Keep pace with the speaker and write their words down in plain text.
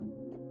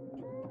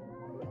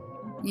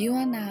You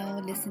are now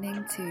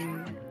listening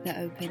to The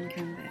Open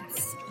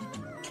Canvas.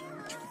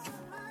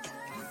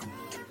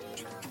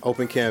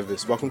 Open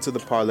Canvas, welcome to the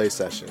Parlay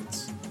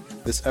Sessions.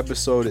 This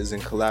episode is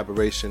in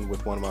collaboration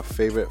with one of my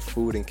favorite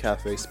food and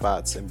cafe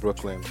spots in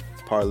Brooklyn,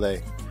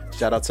 Parlay.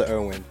 Shout out to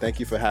Erwin.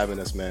 Thank you for having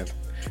us, man.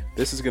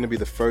 This is going to be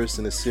the first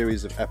in a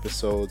series of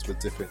episodes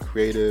with different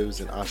creatives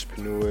and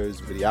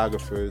entrepreneurs,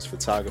 videographers,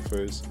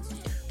 photographers,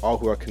 all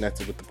who are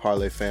connected with the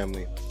Parlay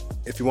family.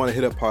 If you want to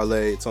hit up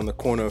Parlay, it's on the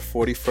corner of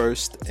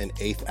 41st and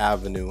 8th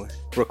Avenue,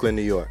 Brooklyn,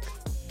 New York.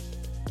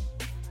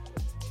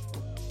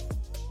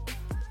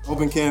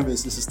 Open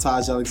Canvas, this is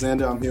Taj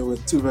Alexander. I'm here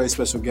with two very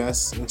special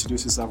guests.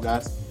 Introduce yourself,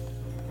 guys.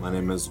 My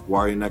name is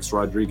WarioNext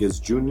Rodriguez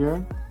Jr.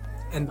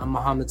 And I'm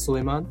Mohammed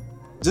Suleiman.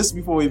 Just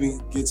before we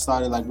even get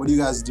started, what do you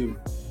guys do?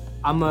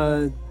 I'm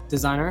a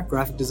designer,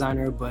 graphic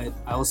designer, but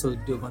I also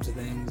do a bunch of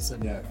things,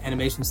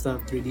 animation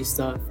stuff, 3D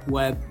stuff,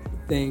 web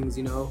things,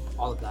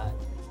 all of that.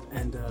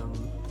 And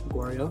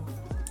Wario?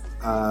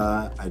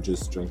 I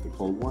just drank the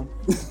cold one.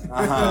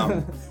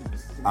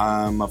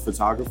 I'm a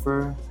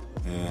photographer,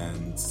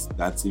 and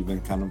that's even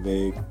kind of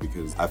vague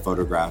because I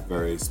photograph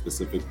very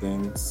specific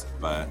things,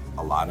 but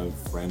a lot of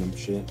random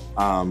shit.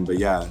 But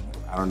yeah,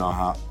 I don't know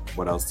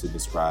what else to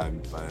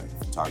describe but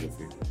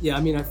photography. Yeah,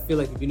 I feel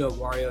like if you know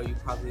Wario, you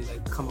probably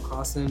come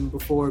across him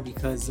before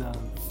because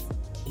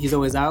he's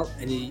always out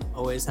and he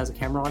always has a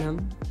camera on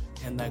him.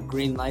 And that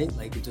green light,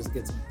 it just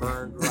gets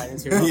burned right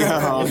into your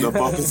Yeah, the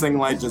focusing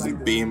light just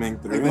beaming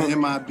through. The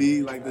MIB,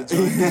 the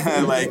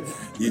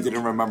joint. You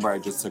didn't remember I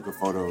just took a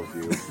photo of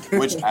you,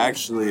 which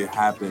actually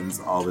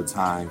happens all the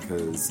time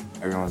because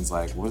everyone's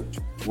like, what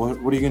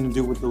are you gonna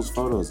do with those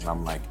photos? And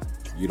I'm like,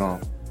 you don't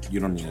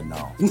need to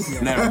know.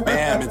 And then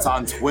bam, it's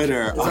on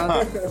Twitter.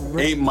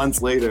 8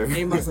 months later.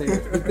 8 months later.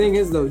 The thing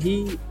is though,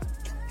 he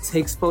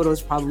takes photos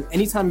probably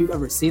anytime you've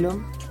ever seen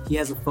him. He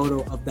has a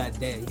photo of that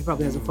day. He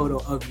probably has a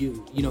photo of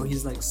you.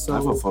 He's so... I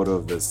have a photo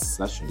of this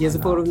session. He has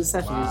a photo of this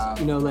session. Wow.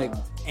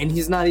 And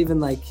he's not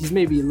even he's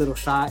maybe a little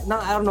shy.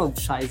 No, I don't know if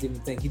shy is even a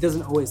thing. He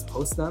doesn't always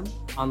post them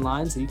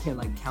online, so you can't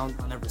count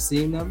on ever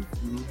seeing them.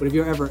 Mm-hmm. But if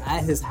you're ever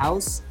at his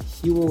house,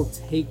 he will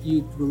take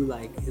you through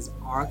his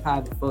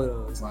archived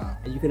photos. Wow.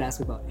 And you could ask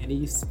about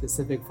any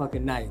specific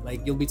fucking night.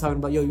 You'll be talking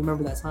about, yo, you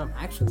remember that time?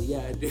 Actually,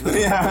 yeah, I do.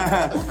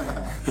 Yeah.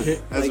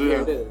 That's real.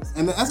 Here it is.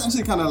 And that's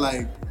actually kind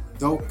of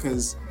dope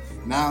because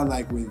now,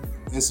 with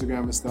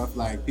Instagram and stuff,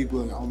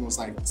 people are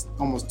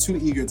almost too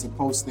eager to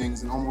post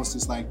things and almost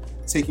just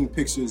taking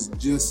pictures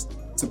just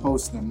to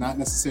post them, not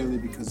necessarily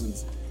because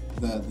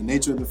of the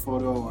nature of the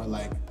photo or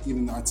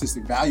even the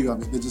artistic value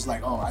of it. They're just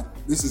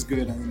this is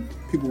good and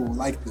people will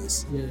like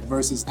this,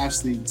 versus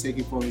actually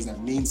taking photos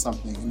that mean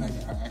something and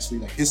are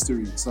actually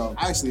history. So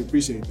I actually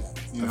appreciate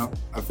that.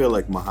 I feel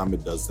like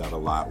Muhammad does that a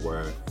lot,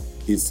 where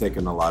he's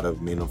taken a lot of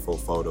meaningful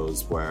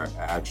photos where it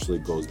actually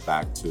goes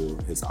back to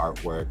his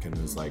artwork and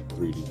his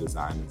 3D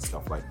design and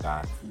stuff like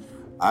that.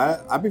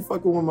 I be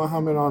fucking with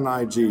Muhammad on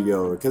IG,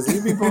 yo, because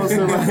he be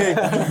posting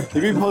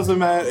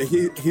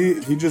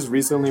he just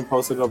recently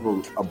posted up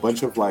a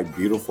bunch of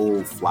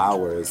beautiful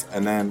flowers,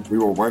 and then we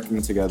were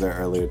working together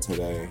earlier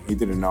today. He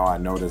didn't know I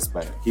noticed,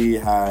 but he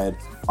had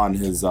on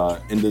his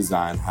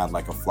InDesign had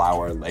a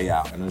flower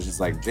layout, and it was just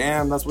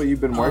damn, that's what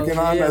you've been working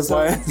on. Yeah, that's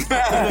why.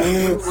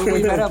 When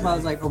we met up, I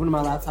was opening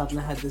my laptop and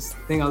I had this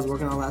thing I was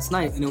working on last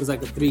night, and it was a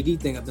 3D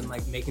thing. I've been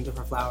making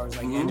different flowers,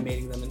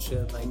 animating them and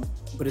shit.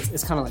 But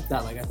it's kind of like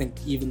that. I think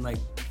even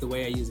the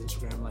way I use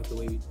Instagram, the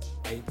way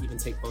I even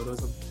take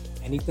photos of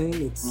anything,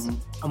 it's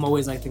I'm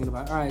always thinking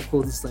about, all right,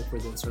 cool, this is for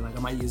this, or I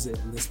might use it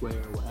in this way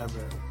or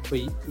whatever.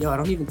 But I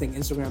don't even think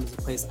Instagram is a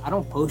place. I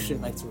don't post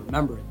shit to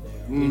remember it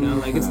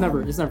there. It's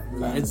never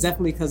that. It's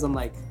definitely because I'm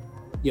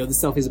this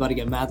selfie's about to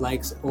get mad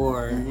likes,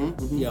 or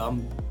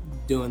I'm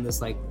doing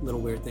this little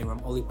weird thing where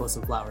I'm only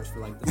posting flowers for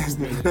the next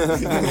 3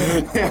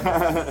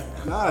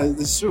 days. Nah,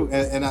 it's true,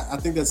 and I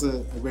think that's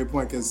a great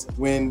point, because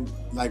when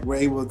we're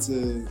able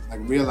to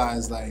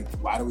realize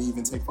why do we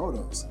even take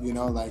photos?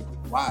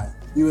 Why?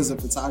 You as a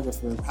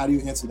photographer, how do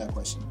you answer that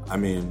question? I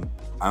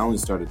only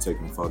started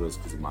taking photos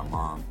because of my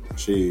mom.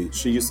 She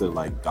used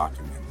to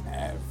document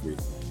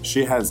everything.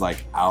 She has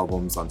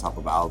albums on top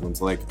of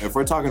albums. If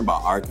we're talking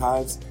about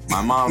archives,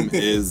 my mom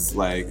is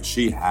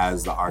she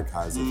has the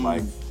archives of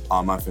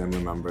all my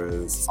family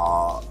members,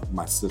 all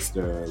my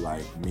sister,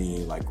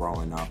 me,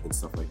 growing up and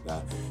stuff like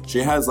that. She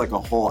has a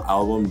whole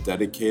album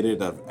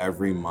dedicated of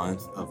every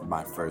month of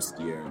my first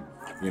year,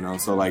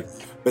 So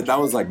but that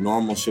was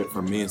normal shit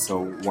for me.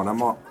 So when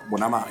I'm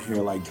out here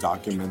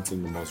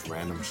documenting the most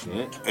random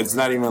shit, it's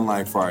not even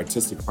for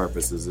artistic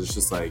purposes. It's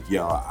just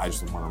yo, I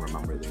just want to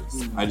remember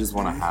this. I just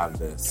want to have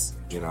this.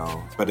 you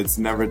know? But it's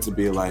never to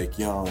be like,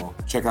 yo,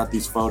 check out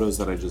these photos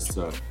that I just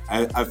took.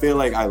 I feel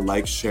like I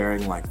like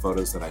sharing like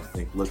photos that I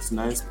think looks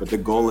nice, but the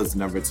goal is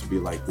never to be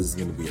like, this is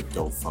gonna be a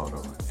dope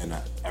photo and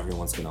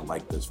everyone's gonna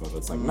like this photo.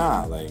 It's like,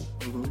 nah, like,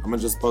 I'm gonna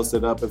just post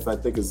it up if I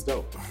think it's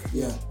dope.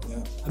 Yeah.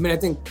 I mean, I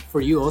think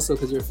for you also,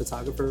 because you're a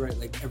photographer, right?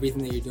 Like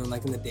everything that you're doing,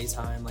 like in the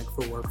daytime, like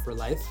for work, for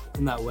life,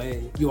 in that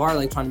way, you are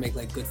like trying to make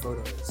like good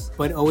photos.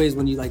 But always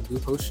when you like do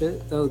post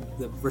shit, though,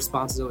 the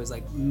response is always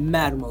like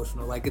mad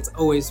emotional. Like it's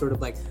always sort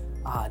of like,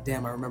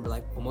 damn, I remember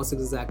like almost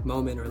this exact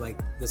moment or like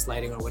this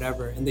lighting or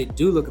whatever. And they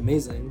do look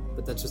amazing,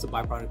 but that's just a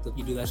byproduct of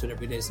you do that shit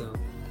every day. So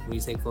when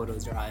you take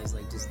photos, your eyes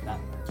like just that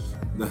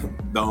much.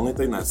 The only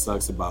thing that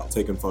sucks about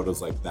taking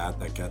photos like that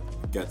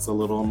gets a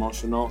little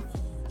emotional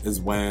is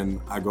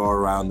when I go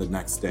around the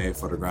next day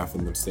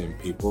photographing the same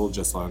people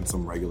just on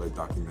some regular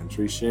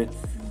documentary shit.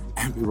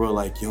 And people are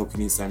like, yo,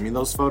 can you send me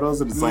those photos?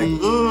 And it's like,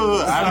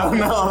 ugh, I don't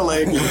know.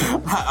 Like,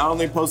 I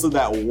only posted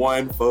that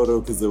one photo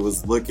because it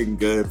was looking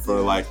good for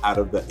like out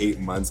of the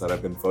 8 months that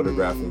I've been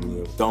photographing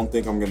you. Don't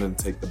think I'm going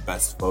to take the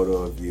best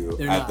photo of you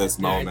this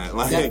moment.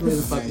 Like, definitely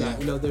the fuck not.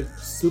 You know, they're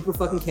super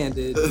fucking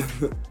candid.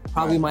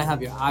 Probably might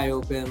have your eye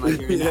open,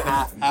 like you're in the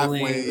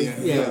halfway.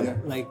 Yeah.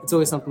 Like, it's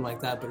always something like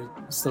that, but it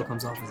still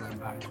comes off as like,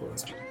 all right, cool.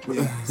 It's cool.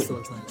 Yeah. It still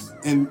looks nice.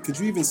 And could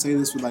you even say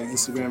this with like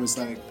Instagram? It's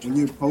like when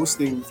you're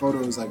posting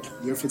photos, like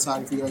your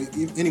photography or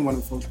anyone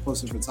who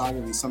posts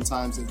photography,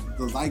 sometimes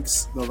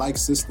the like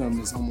system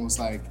is almost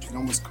like, it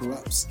almost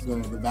corrupts the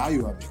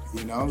value of it,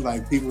 you know?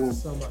 Like people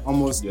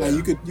almost, like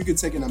you could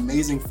take an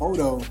amazing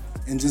photo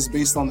and just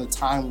based on the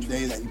time of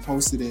day that you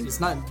posted it, it's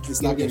not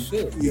gonna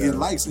shit. You get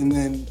likes, and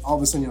then all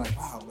of a sudden you're like,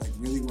 wow, like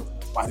really,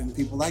 why didn't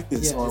people like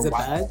this? Yeah, or is it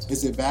why bad?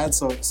 Is it bad?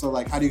 So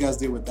like, how do you guys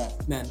deal with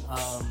that? Man,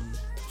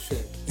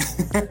 shit.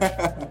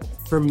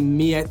 For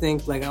me, I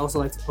think like I also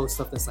like to post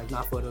stuff that's like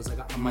not photos.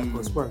 Like I might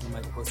post work, I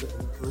might post an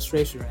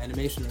illustration or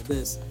animation or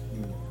this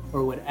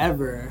or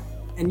whatever.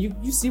 And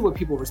you see what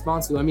people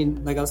respond to. I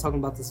mean, like I was talking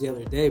about this the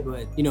other day,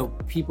 but you know,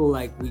 people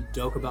like, we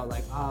joke about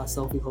like,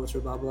 selfie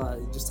culture, blah, blah,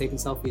 just taking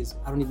selfies.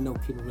 I don't even know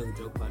if people really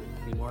joke about it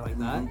anymore like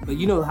that. But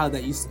you know how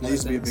that used to be. That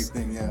used to be a big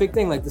thing, yeah. Big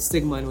thing, like the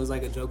stigma, and it was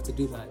like a joke to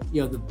do that.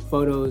 You know, the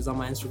photos on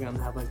my Instagram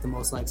that have like the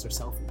most likes are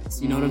selfies.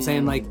 You know what I'm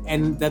saying? Like,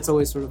 and that's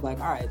always sort of like,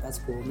 all right, that's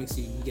cool. It makes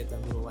you get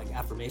that little like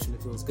affirmation.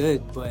 It feels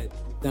good. But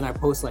then I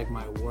post like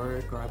my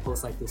work, or I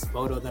post like this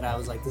photo that I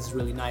was like, this is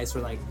really nice, or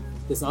like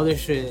this other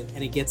shit,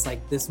 and it gets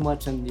like this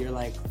much, and you're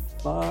like,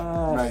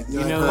 fuck. Right.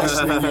 You know,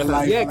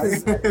 like, yeah,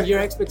 because your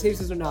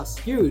expectations are now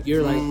skewed.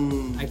 You're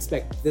like, I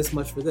expect this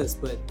much for this,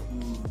 but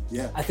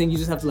yeah, I think you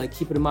just have to like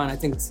keep it in mind. I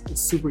think it's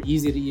super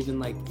easy to even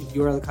like, if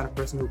you're the kind of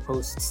person who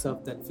posts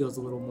stuff that feels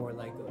a little more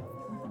like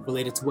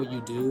related to what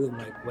you do and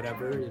like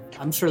whatever.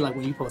 I'm sure like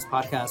when you post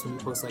podcasts, when you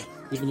post like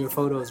even your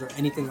photos or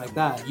anything like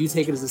that, you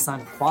take it as a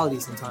sign of quality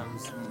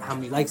sometimes, how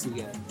many likes you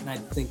get. And I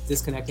think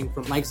disconnecting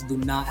from likes do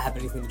not have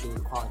anything to do with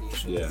the quality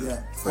issue.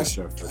 Yeah, for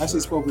sure. I actually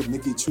spoke with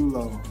Nicky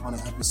Chulo on an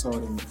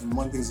episode, and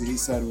one of the things that he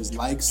said was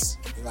likes,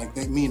 like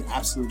they mean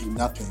absolutely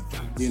nothing,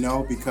 you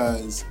know,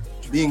 because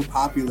being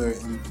popular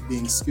and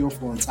being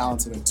skillful and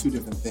talented are two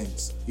different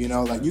things. You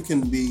know, like you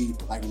can be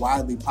like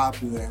widely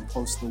popular and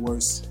post the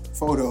worst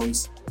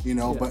photos, you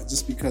know, but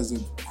just because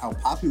of how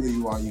popular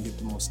you are, you get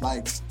the most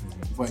likes.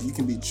 But you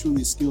can be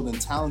truly skilled and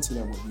talented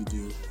at what you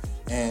do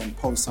and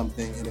post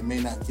something and it may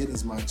not get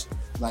as much.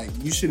 Like,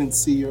 you shouldn't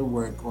see your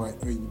work or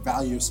you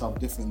value yourself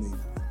differently,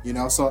 you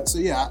know? So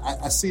yeah,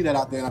 I see that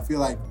out there, and I feel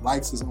like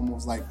likes is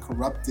almost like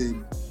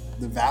corrupted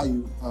the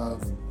value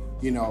of,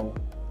 you know,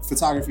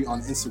 photography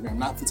on Instagram,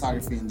 not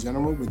photography in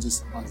general, but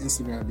just on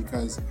Instagram,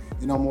 because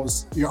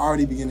you're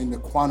already beginning to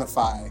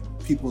quantify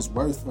people's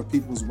worth or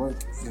people's work,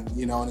 and,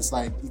 you know, and it's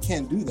like, you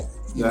can't do that,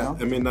 you know?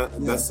 I mean,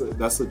 that's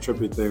a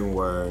trippy thing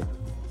where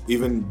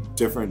even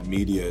different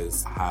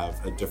medias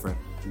have a different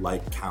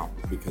like count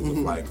because of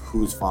like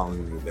who's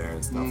following you there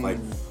and stuff. Like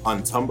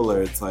on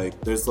Tumblr, it's like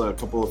there's like a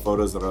couple of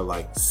photos that are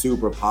like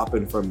super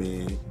popping for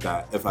me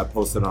that if I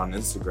posted on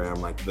Instagram,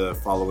 like the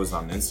followers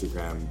on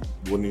Instagram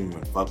wouldn't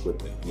even fuck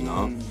with it, you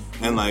know?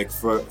 And like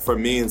for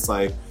me, it's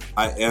like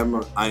I am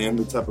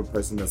the type of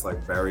person that's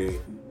like very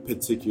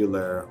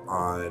particular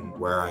on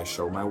where I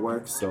show my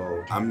work,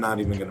 so I'm not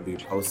even gonna be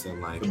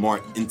posting like the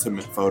more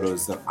intimate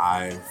photos that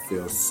I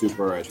feel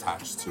super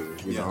attached to,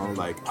 you know?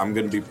 Like, I'm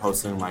gonna be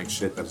posting like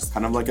shit that's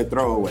kind of like a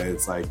throwaway.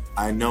 It's like,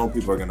 I know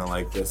people are gonna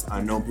like this,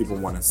 I know people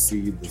want to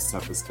see this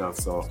type of stuff,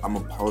 so I'm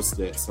gonna post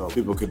it so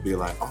people could be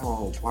like,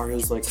 oh,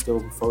 Mario's like still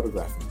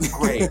photographing,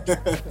 great,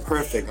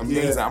 perfect,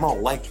 amazing, I'm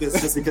gonna like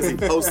this just because he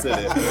posted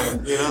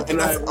it, you know? And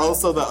that's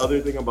also the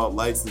other thing about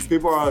likes is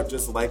people are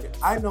just like,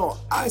 I know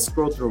I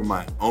scroll through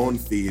my own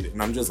feed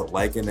and I'm just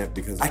liking it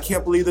because I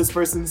can't believe this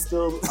person's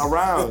still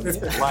around.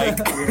 like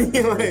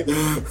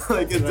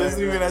it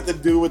doesn't even have to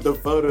do with the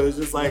photo. It's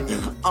just like,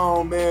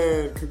 oh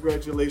man,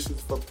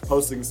 congratulations for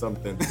posting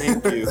something.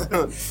 Thank you.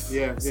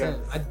 yeah.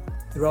 I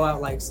throw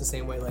out likes the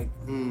same way, like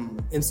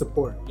in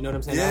support. You know what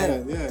I'm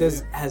saying?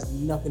 This has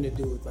nothing to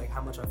do with like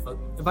how much I fuck.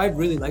 If I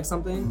really like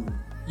something,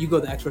 you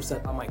go the extra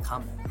step, I might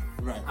comment.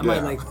 Right. I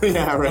might like,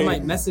 Yeah, right. I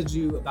might message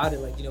you about it,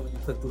 like, you know, when you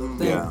click the little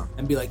thing, Yeah.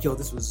 and be like, yo,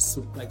 this was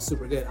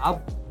super good.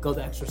 I'll go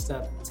the extra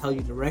step, tell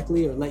you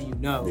directly or let you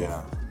know.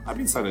 Yeah. I'd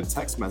be sending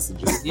text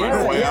messages Yeah,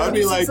 right away. yeah, I'd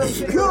be like, some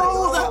shit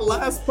yo, like that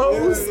last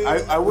post.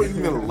 I wouldn't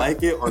even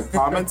like it or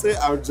comment it.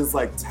 I would just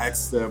like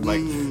text them, like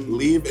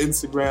leave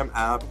Instagram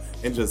app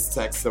and just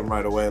text them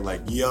right away, like,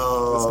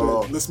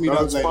 yo, Let's meet up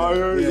that's later.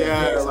 fire.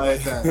 Yeah, something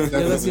like that. Yeah, that's the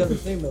Definitely. other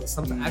thing though.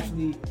 Something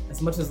actually,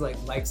 as much as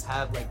like likes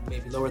have like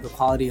maybe lower the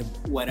quality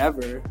of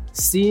whatever,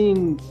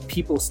 seeing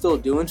people still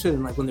doing shit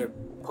and like when they're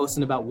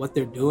posting about what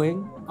they're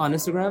doing on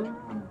Instagram,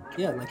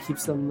 yeah, like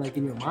keeps them like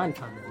in your mind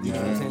kind of. You know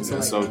what I'm saying? It's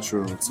like, so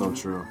true. It's so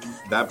true.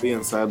 That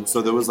being said,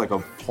 so there was like a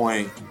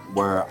point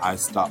where I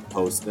stopped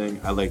posting.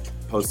 I like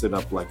posted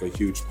up like a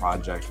huge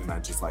project and I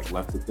just like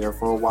left it there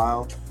for a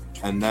while.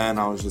 And then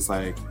I was just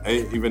like,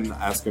 even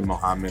asking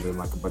Mohammed and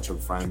like a bunch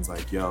of friends,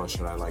 like, yo,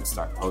 should I like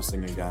start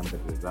posting again? Da,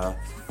 da, da.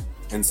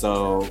 And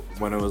so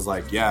when it was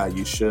like, yeah,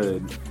 you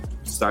should,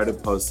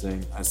 started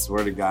posting, I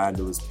swear to God,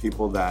 there was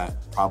people that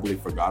probably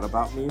forgot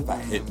about me that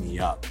hit me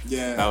up.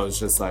 Yeah. That was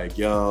just like,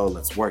 yo,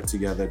 let's work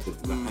together. Da,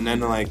 da, da. And then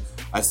like,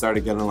 I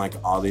started getting like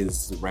all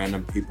these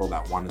random people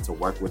that wanted to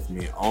work with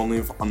me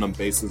only on the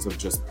basis of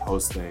just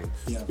posting,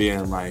 Yeah.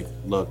 being like,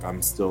 look,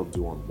 I'm still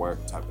doing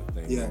work type of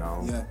thing, Yeah, you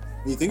know? yeah.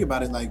 When you think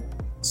about it, like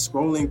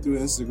scrolling through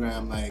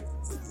Instagram, like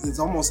it's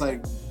almost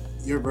like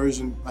your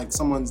version, like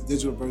someone's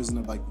digital version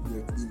of like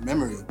your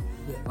memory,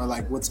 or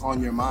like what's on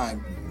your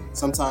mind.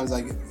 Sometimes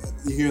like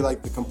you hear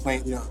like the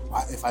complaint, you know,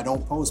 if I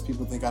don't post,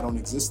 people think I don't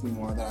exist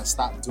anymore, that I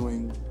stopped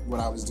doing what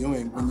I was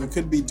doing. When you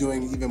could be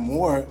doing even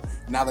more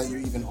now that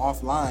you're even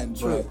offline.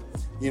 True.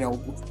 But you know,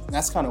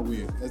 that's kind of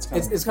weird. That's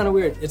kind it's kind of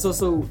weird. It's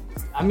also,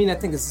 I mean, I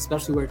think it's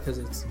especially weird because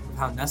it's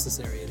how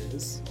necessary it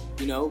is,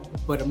 you know?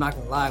 But I'm not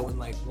gonna lie, when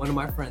like one of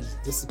my friends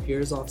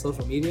disappears off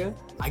social media,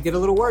 I get a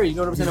little worried, you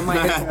know what I'm saying?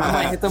 I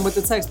might hit them with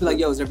the text, be like,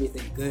 yo, is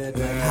everything good?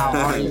 Like, how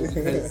are you?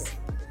 Because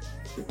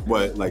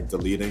What, like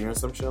deleting or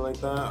some shit like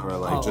that? Or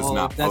like just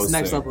not that's posting?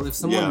 next level. If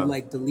someone Yeah.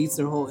 like deletes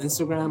their whole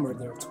Instagram or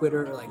their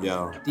Twitter or like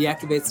Yo.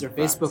 deactivates their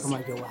Facebook, I'm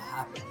like, yo, what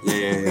happened?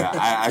 Yeah.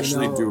 I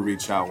actually know? do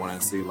reach out when I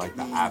see like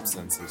the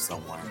absence of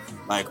someone,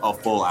 like a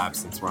full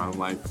absence, where I'm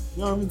like,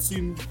 yo, I haven't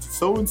seen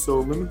so and so.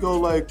 Let me go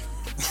like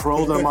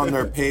troll them on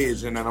their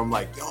page, and then I'm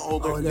like, yo,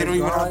 they don't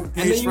even have a and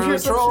page then you for hear a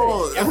some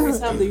troll. shit. Every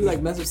time that you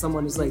like message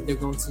someone, it's like they're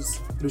going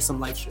through some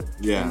life shit.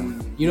 Yeah,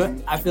 You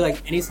know, I feel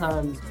like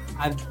anytime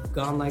I've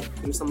gone like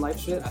through some life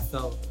shit,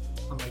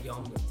 I'm like, yo,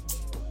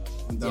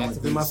 I'm done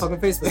with deactivate my this. fucking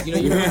Facebook. You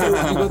know,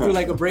 you go through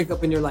like a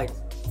breakup and you're like,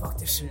 fuck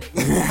this shit.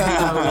 You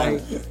know,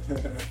 like,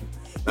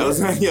 that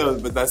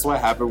was but that's what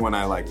happened when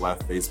I like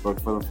left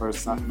Facebook for the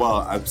first time. Well,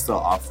 I'm still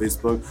off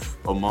Facebook,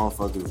 but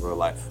motherfuckers were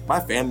like, my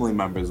family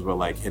members were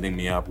like hitting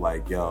me up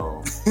like,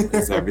 yo,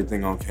 is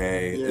everything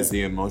okay? Yeah. Is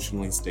he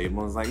emotionally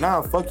stable? I was like,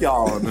 nah, fuck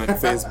y'all on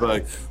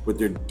Facebook with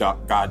your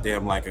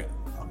goddamn like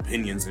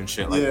opinions and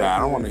shit like Yeah, that. I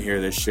don't yeah. want to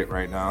hear this shit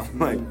right now.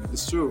 Like,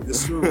 It's true.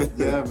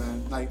 Yeah,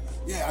 man. Like,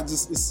 yeah,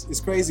 it's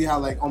crazy how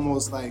like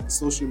almost like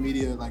social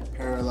media like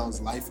parallels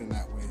life in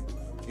that way.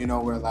 You know,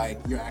 where like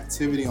your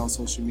activity on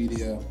social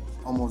media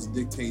almost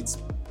dictates,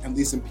 at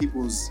least in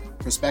people's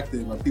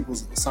perspective or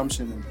people's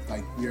assumption of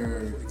like your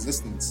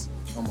existence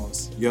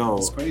almost. yo,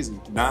 It's crazy.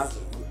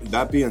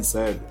 That being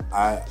said,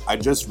 I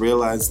just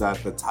realized that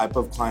the type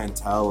of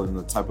clientele and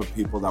the type of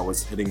people that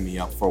was hitting me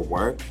up for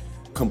work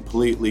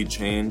completely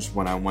changed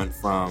when I went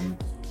from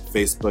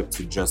Facebook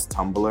to just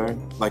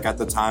Tumblr. Like at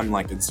the time,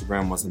 like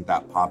Instagram wasn't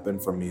that poppin'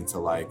 for me to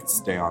like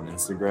stay on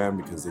Instagram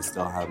because they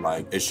still had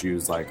like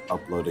issues like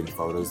uploading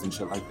photos and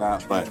shit like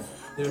that. But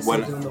they're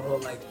when still doing the whole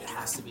like, it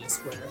has to be a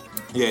square.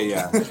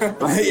 yeah,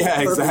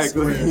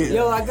 exactly.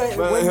 Yo, I got,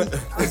 But- when,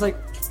 I was like,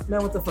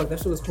 man, what the fuck? That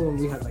shit was cool when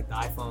we had like the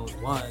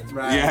iPhone 1.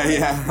 Right.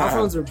 Yeah. Our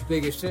phones are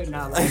big as shit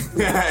now. Like,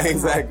 Yeah,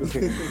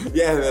 exactly.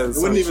 Yeah, that's It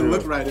so wouldn't even true.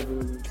 look right if it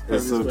was.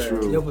 It's so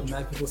true. yo, but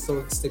man, people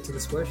still stick to the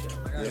square shit.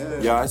 I'm like, all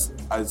right, Yeah. Yeah,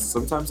 I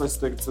sometimes I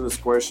stick to the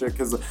square shit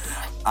because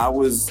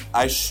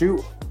I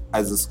shoot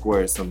as a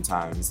square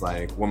sometimes.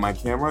 Like when my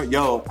camera,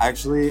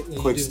 actually, you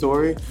quick do.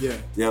 story. Yeah.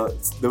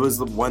 There was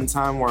the one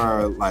time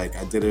where like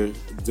I did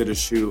a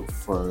shoot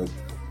for,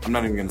 I'm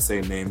not even gonna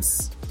say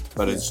names,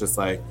 but it's just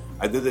like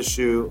I did the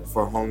shoot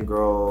for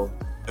Homegirl.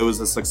 It was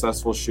a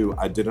successful shoot.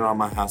 I did it on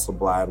my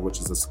Hasselblad, which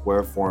is a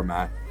square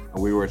format,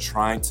 and we were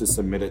trying to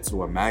submit it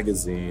to a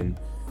magazine,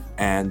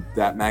 and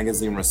that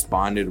magazine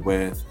responded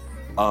with,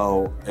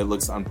 "Oh, it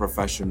looks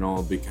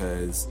unprofessional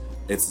because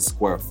it's a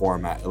square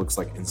format. It looks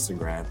like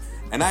Instagram."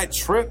 And I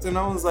tripped, and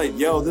I was like,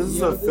 "Yo, this is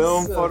Yo, a this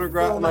film is a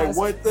photograph. Like, film-ass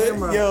what the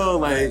camera."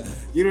 like?"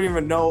 You don't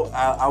even know.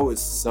 I was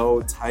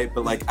so tight,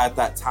 but like at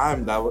that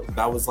time,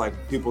 that was like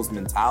people's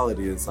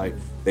mentality. It's like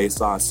they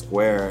saw a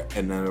square,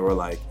 and then they were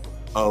like,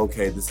 "Oh,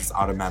 okay, this is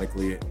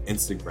automatically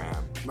Instagram."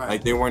 Right.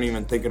 Like they weren't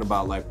even thinking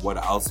about like what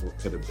else it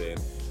could have been.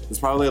 It's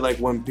probably like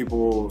when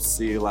people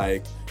see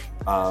like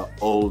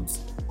old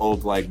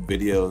like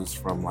videos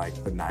from like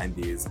the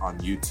 90s on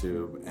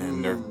YouTube,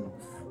 and they're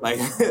like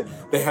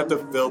they have to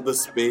fill the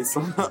space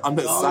on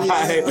the Oh, side.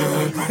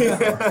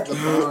 yeah. The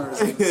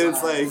bars on the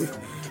It's side.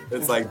 like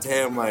It's like,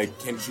 damn, like,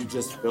 can't you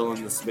just fill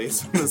in the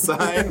space on the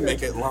side and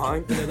make it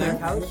long? Their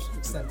couch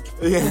extended.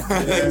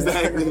 Yeah,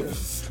 exactly.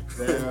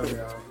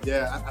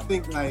 Yeah, I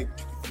think like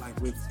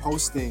with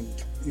posting,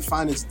 you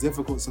find it's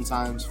difficult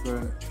sometimes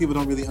for people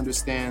don't really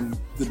understand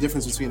the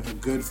difference between a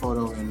good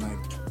photo and like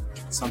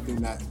something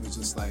that was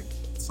just like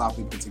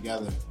sloppily put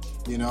together.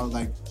 You know,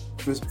 like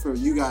for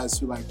you guys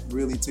who like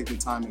really take the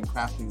time and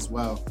craft things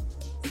well,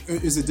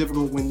 is it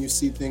difficult when you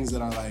see things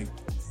that are like,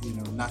 you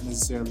know, not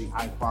necessarily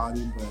high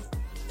quality but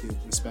get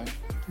respect?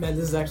 Man,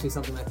 this is actually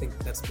something I think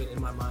that's been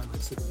in my mind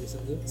like super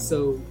recently.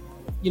 So,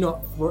 you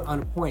know, we're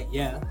on a point,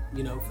 yeah,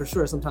 you know, for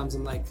sure. Sometimes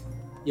I'm like,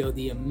 yo,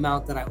 the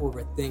amount that I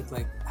overthink,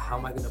 like, how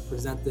am I gonna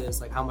present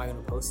this? Like, how am I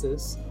gonna post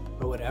this?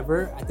 Or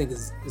whatever, I think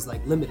is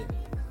like limited.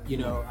 You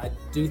know, I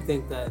do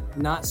think that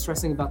not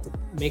stressing about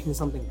making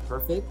something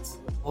perfect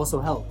also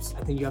helps.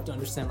 I think you have to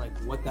understand like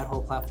what that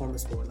whole platform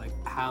is for, like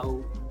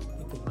how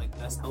it can like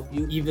best help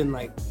you, even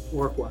like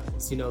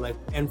work-wise, you know, like,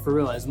 and for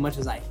real, as much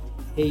as I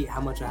hate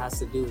how much it has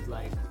to do with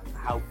like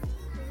how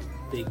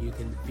big you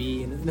can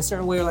be in a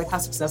certain way, or like how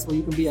successful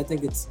you can be, I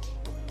think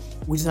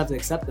we just have to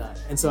accept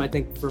that. And so I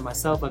think for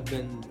myself, I've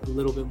been a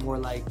little bit more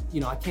like, you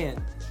know, I can't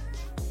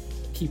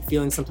keep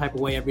feeling some type of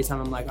way every time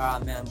I'm like, ah,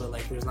 man, but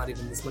like there's not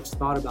even this much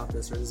thought about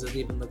this, or does it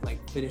even look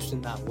like finished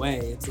in that way?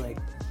 It's like,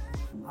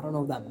 I don't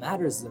know if that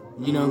matters though,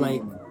 you know,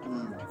 like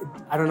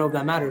I don't know if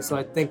that matters. So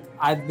I think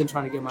I've been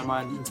trying to get my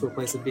mind into a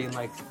place of being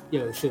like,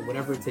 yo, shit,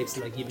 whatever it takes to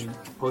like even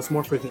post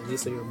more frequently,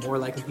 so you're more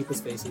like in people's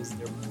faces,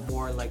 they're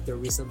more like their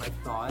recent like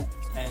thought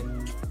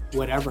and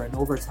whatever. And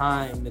over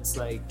time, it's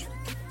like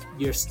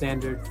your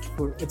standard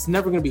it's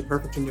never going to be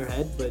perfect in your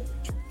head, but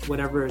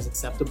whatever is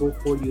acceptable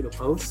for you to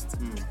post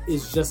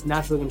is just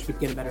naturally going to keep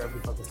getting better every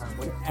fucking time,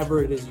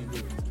 whatever it is you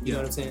do. You know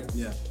what I'm saying?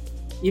 Yeah.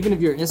 Even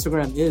if your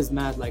Instagram is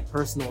mad like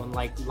personal and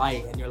like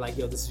light, and you're like,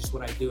 yo, this is just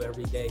what I do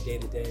every day, day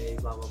to day,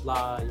 blah blah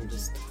blah, you're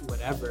just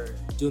whatever,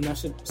 doing that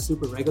shit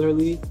super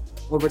regularly,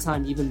 over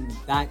time even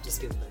that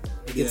just gets better.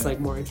 It gets like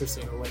more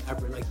interesting or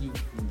whatever. Like you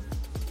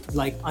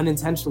like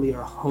unintentionally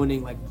are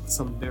honing like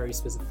some very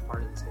specific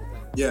part of this whole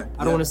thing. Yeah.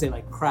 I don't want to say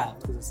like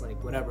craft because it's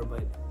like whatever,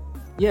 but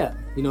yeah,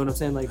 you know what I'm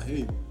saying? Like,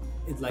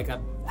 it's like I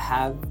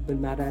have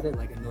been mad at it,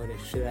 like annoyed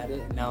as shit at it,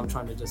 and now I'm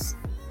trying to just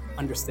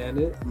understand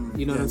it.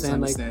 You know what I'm saying?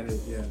 Understand like,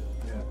 it. Yeah.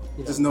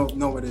 You Just know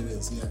what it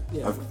is.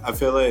 Yeah. I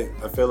feel like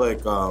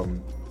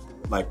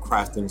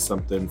crafting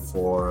something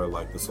for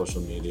like the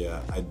social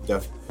media.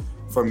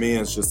 For me,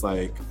 it's just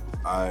like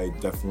I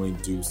definitely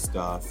do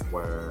stuff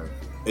where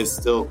it's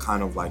still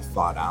kind of like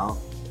thought out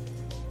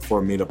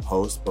for me to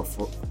post, but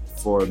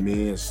for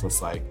me, it's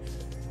just like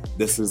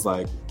this is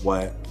like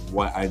what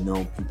I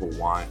know people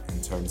want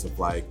in terms of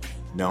like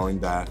knowing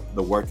that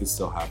the work is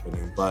still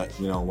happening. But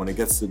you know, when it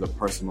gets to the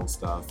personal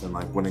stuff and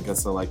like when it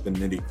gets to like the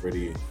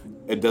nitty-gritty,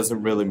 it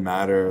doesn't really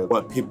matter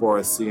what people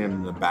are seeing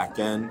in the back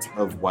end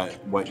of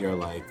what you're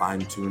like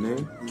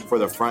fine-tuning. For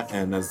the front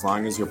end, as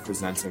long as you're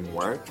presenting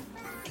work,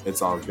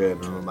 it's all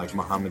good. And like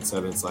Muhammad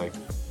said, it's like,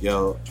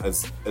 yo,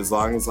 as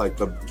long as like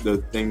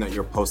the thing that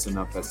you're posting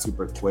up that's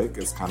super quick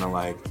is kind of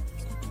like,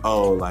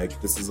 oh, like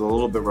this is a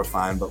little bit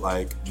refined, but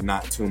like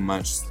not too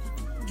much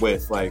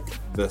with like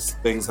the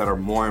things that are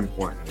more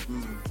important.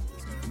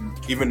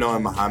 Even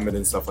knowing Muhammad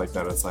and stuff like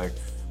that, it's like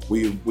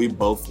we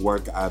both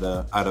work at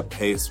a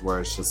pace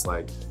where it's just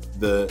like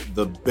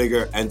the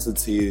bigger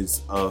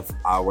entities of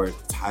our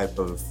type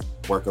of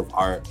work of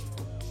art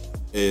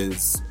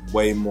is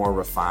way more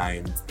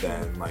refined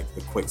than like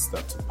the quick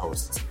stuff to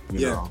post,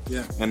 you know?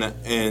 Yeah. And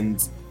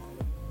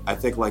I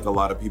think like a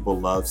lot of people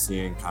love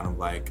seeing kind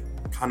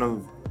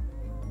of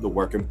the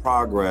work in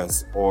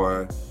progress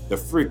or the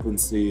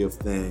frequency of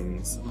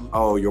things.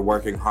 Oh, you're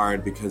working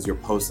hard because you're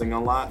posting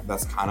a lot.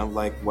 That's kind of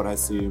like what I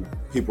see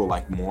people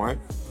like more.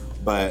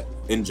 But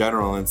in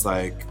general, it's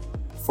like,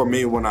 for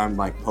me, when I'm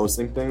like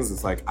posting things,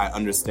 it's like I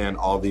understand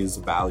all these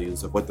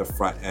values of what the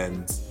front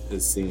end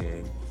is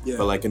seeing. Yeah.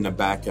 But like in the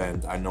back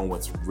end, I know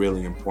what's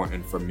really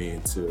important for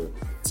me to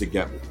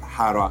get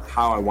how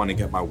I want to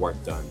get my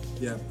work done.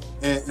 Yeah,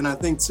 and I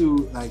think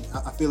too, like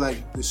I feel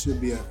like there should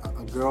be a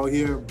girl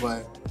here,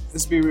 but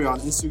let's be real, on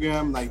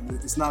Instagram, like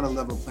it's not a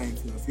level playing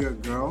field. If you're a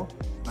girl,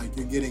 like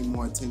you're getting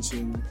more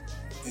attention.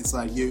 It's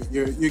like you're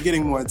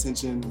getting more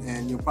attention,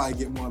 and you'll probably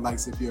get more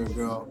likes if you're a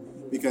girl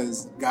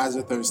because guys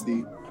are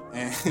thirsty.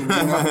 And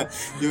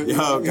you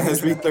know, guys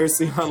be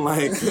thirsty on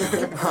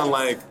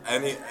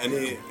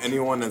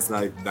anyone that's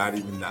like not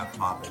even that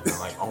popping. They're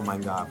like, oh my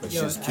god, but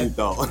she's cute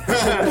though.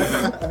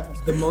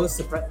 The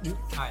most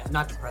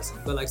not depressing,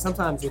 but like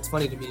sometimes what's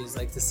funny to me is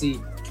like to see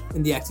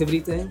in the activity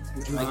thing,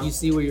 like you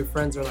see where your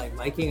friends are like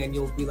liking, and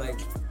you'll be like,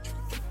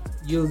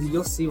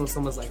 you'll see when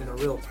someone's like in a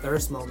real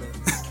thirst moment,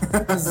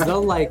 because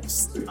they'll like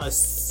a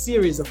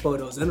series of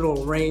photos, and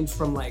it'll range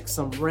from like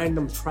some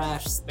random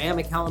trash spam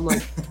account. I'm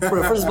like,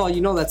 first of all,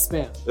 you know that's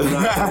spam.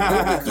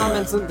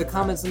 The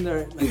comments in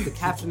there, like the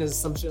caption is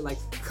some shit like,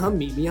 "Come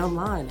meet me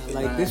online." I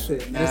like this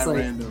shit. And it's like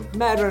random.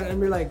 Mad, and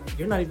we're like,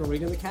 you're not even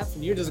reading the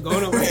caption. You're just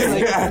going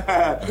away. Like,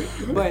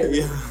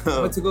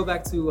 but to go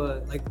back to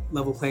like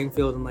level playing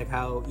field and like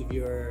how if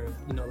you're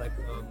like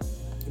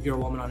if you're a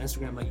woman on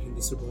Instagram, like you can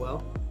do super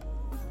well.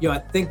 Yo, I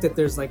think that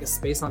there's like a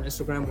space on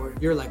Instagram where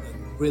you're like a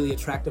really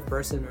attractive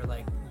person, or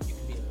like you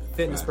can be a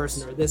fitness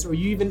person, or this, or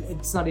you even,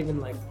 it's not even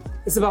like,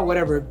 it's about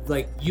whatever,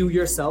 like you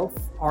yourself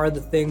are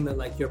the thing that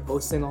like you're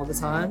posting all the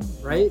time,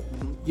 right?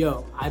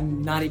 Yo,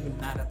 I'm not even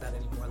mad at that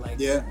anymore. Like,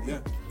 Yeah.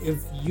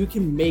 if you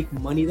can make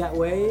money that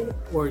way,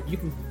 or you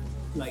can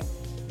like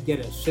get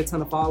a shit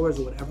ton of followers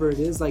or whatever it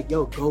is, like,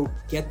 yo, go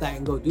get that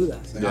and go do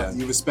that. Like, Yeah.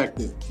 you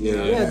respect it.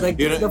 Yeah, like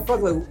You know- the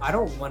fuck, like I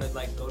don't want to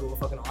like go to a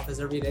fucking office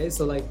every day,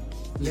 so like,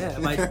 yeah,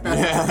 like if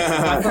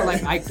I felt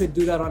like I could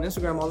do that on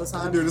Instagram all the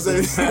time. Do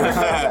the same.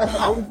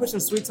 I'll be pushing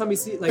sweet tummy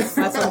tea, like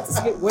flat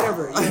tummy tea,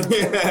 whatever. You know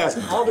what I'm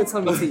saying? All the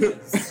tummy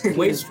teas,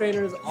 waist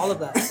trainers, all of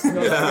that. You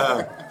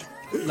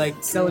know, like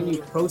selling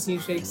you protein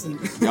shakes and.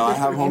 Yo, I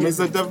have homies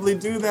that definitely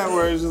do that,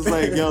 where it's just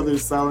like, yo, they're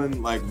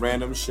selling like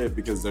random shit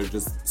because they're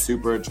just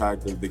super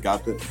attractive. They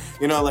got the,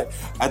 you know, like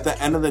at the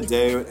end of the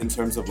day, in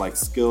terms of like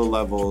skill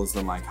levels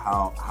and like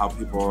how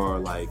people are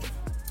like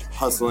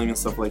hustling and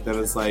stuff like that,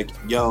 it's like,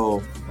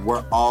 yo,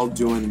 we're all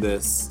doing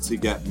this to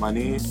get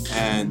money,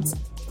 and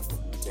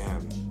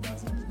damn,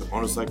 the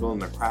motorcycle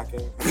and the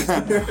cracking. It's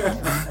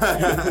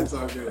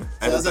all good. Edit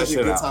That's that actually a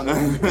shit good out. time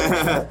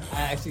to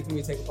Actually, can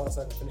we take a pause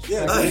so I can finish?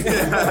 Yeah.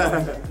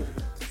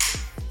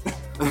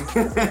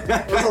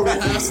 Oh, we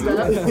asked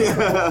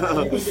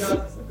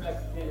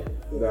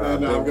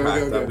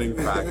I've been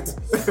cracked.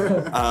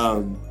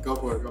 Go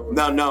for it.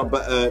 No,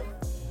 but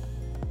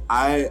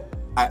I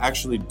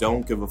actually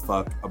don't give a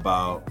fuck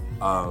about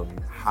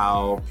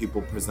how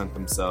people present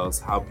themselves,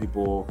 how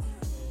people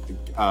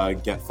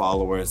get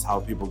followers, how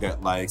people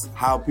get likes,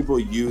 how people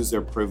use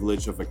their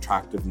privilege of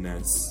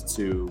attractiveness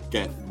to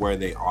get where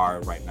they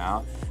are right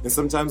now. And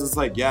sometimes it's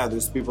like, yeah,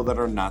 there's people that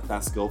are not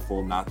that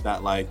skillful, not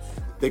that like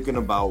thinking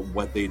about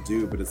what they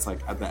do, but it's like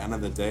at the end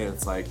of the day,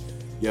 it's like,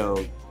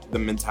 yo, the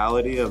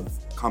mentality of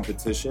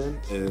competition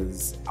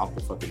is out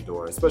the fucking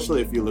door,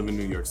 especially if you live in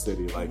New York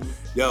City. Like,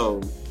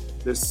 yo,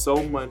 there's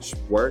so much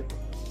work,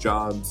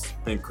 jobs,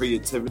 and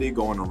creativity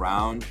going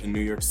around in New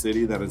York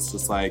City that it's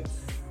just like,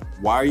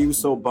 why are you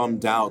so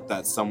bummed out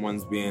that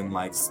someone's being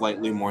like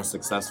slightly more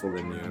successful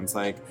than you? And it's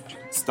like,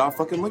 stop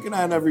fucking looking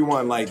at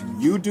everyone. Like,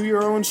 you do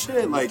your own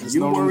shit. Like, There's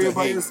you no room worry to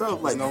about hate.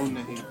 yourself. Like, There's no room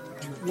to hate.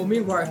 Well, me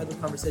and Guar had the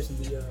conversation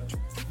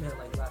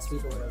like last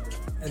week or whatever,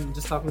 and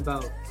just talking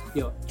about,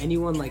 yo,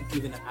 anyone like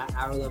even at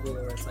our level,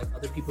 or it's like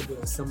other people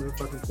doing similar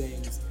fucking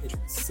things, it's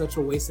such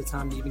a waste of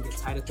time to even get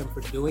tight at them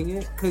for doing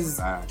it, because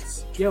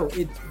facts. yo,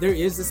 there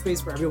is a space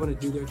for everyone to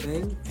do their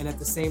thing, and at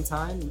the same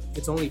time,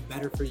 it's only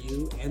better for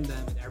you and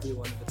them and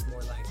everyone if it's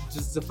more like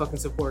just the fucking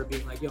support,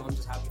 being like, yo, I'm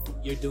just happy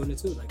you're doing it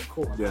too, like,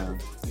 cool. I'm Yeah.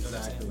 happy. You know what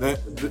I'm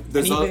saying?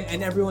 There's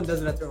And everyone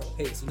does it at their own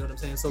pace, you know what I'm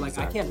saying? So like,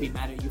 I can't be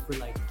mad at you for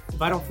like,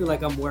 if I don't feel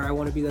like I'm where I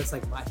want to be, that's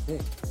like my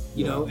thing,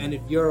 you know? And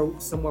if you're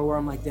somewhere where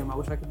I'm like, damn, I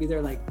wish I could be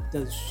there, like,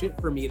 does shit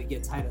for me to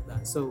get tight at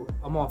that. So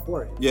I'm all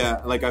for it.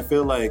 Yeah, like I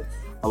feel like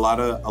a lot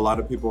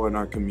of people in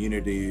our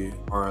community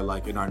or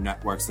like in our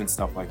networks and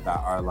stuff like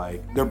that are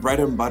like, their bread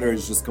and butter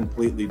is just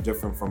completely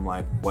different from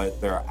like what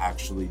they're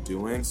actually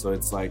doing. So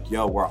it's like,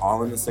 yo, we're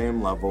all in the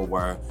same level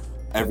where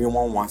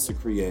everyone wants to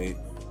create.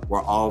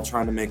 We're all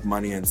trying to make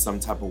money in some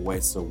type of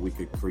way so we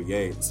could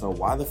create. So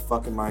why the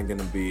fuck am I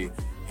gonna be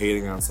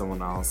hating on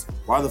someone else?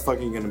 Why the fuck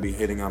are you gonna be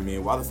hating on me?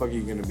 Why the fuck are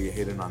you gonna be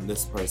hating on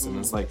this person?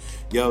 It's like,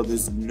 yo,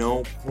 there's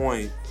no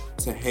point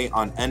to hate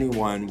on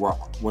anyone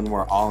when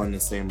we're all in the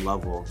same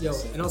level. Yo,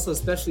 and also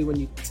especially when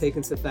you take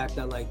into the fact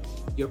that like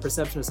your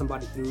perception of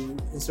somebody through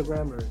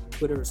Instagram or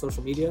Twitter or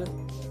social media,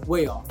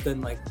 way off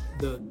than like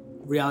the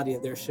reality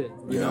of their shit,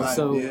 you know? Like,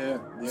 So yeah.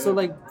 so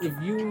like if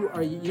you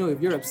are, you know,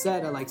 if you're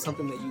upset at like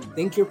something that you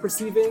think you're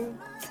perceiving,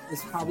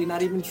 it's probably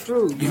not even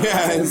true. You know?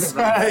 Yeah, it's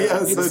right. Yeah,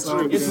 It's, so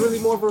true. it's really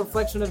more of a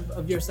reflection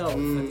of yourself.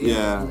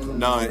 Yeah,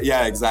 no,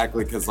 yeah,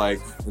 exactly. Cause like,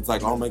 it's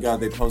like, oh my God,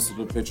 they posted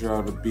a picture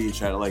of a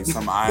beach at like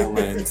some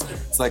island.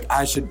 It's like,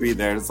 I should be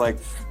there. It's like,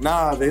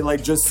 nah, they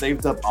like just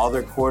saved up all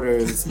their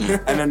quarters and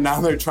then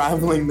now they're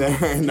traveling there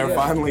and they're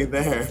finally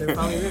there. They're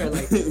finally there.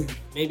 Like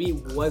maybe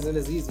it wasn't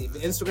as easy.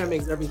 But Instagram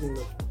makes everything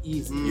look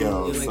easy. Yo, You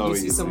know, like so you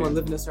see easy. someone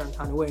living a certain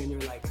kind of way and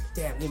you're like,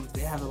 damn,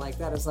 they have it like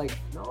that. It's like,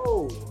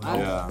 no, I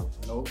Yeah.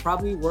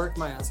 probably worked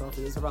my ass off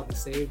for this. I probably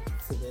saved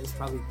for this.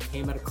 Probably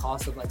came at a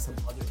cost of like some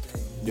other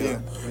thing. Yeah.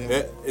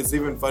 It's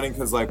even funny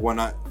because like when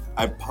I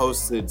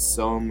posted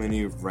so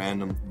many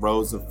random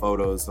rows of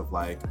photos of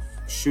like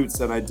shoots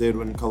that I did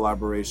in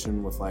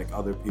collaboration with like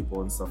other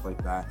people and stuff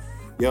like that.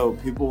 Yo,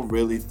 people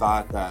really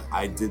thought that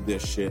I did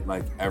this shit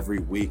like every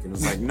week, and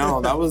it's like,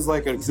 no, that was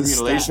like an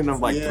accumulation of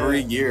like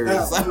 3 years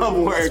of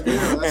work,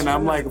 and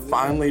I'm like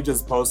finally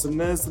just posting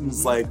this, and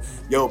it's like,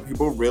 yo,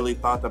 people really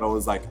thought that I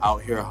was like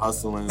out here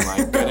hustling,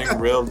 like getting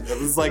real.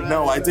 It was like,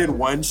 no, I did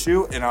one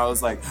shoot, and I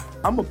was like,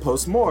 I'm gonna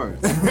post more.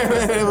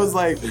 It was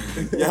like,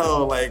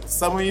 yo, like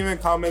someone even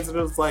commented, it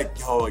was like,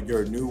 yo,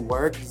 your new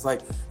work. It's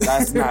like,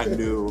 that's not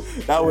new.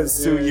 That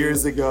was 2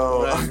 years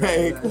ago.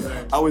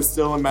 Like, I was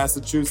still in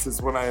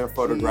Massachusetts when I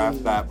photograph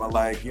that, but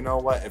like, you know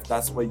what? If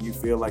that's what you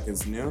feel like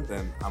is new,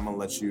 then I'm gonna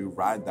let you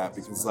ride that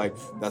because like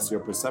that's your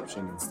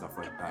perception and stuff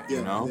like that. Yeah,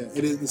 you know? yeah.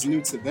 It's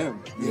new to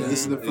them. You know,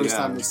 this is the first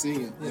time they're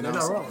seeing it. You They're know,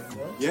 not so- wrong. You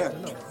know? Yeah, They're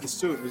not wrong. it's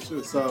true. It's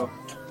true. So,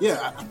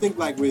 yeah, I think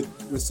like with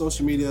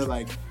social media,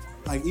 like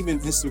even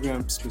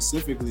Instagram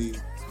specifically,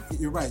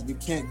 you're right. You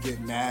can't get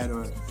mad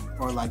or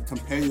like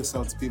compare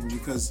yourself to people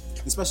because,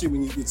 especially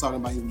when you're talking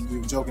about,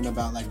 you're joking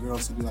about like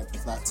girls who do like the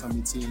flat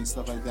tummy tea and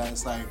stuff like that.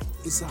 It's like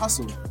it's a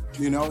hustle,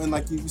 you know. And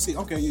like you see,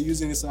 okay, you're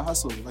using it as a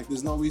hustle. Like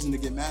there's no reason to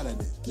get mad at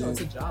it. You know,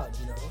 it's a job,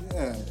 you know.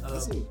 Yeah,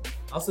 that's it.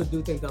 I also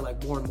do think that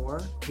like more and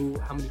more,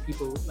 how many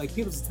people, like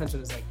people's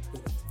attention is like the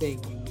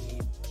thing you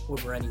need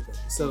over anything.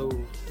 So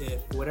if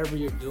whatever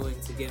you're doing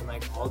to get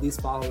like all these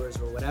followers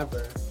or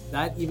whatever,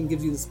 that even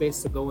gives you the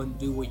space to go and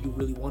do what you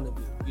really want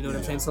to do. You know what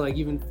I'm saying? So like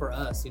even for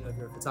us, you know, if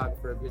you're a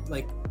photographer, if you're,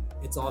 like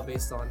it's all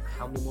based on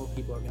how many more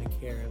people are going to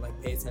care and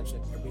like pay attention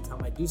every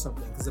time I do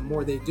something. Because the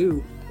more they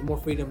do, the more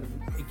freedom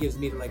it gives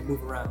me to like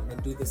move around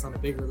and do this on a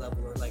bigger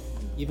level, or like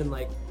even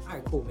like, all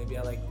right, cool, maybe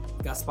I like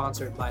got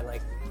sponsored by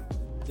like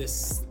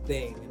this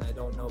thing and I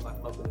don't know if I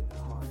fuck with it that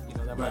hard. You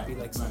know, that might be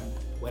like some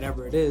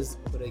whatever it is,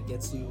 but it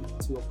gets you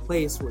to a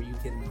place where you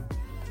can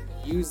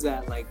use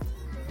that like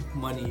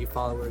money,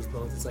 followers,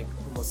 both. It's like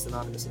almost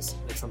synonymous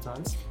like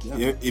sometimes.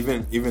 Yeah,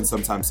 even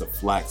sometimes the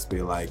flex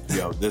be like,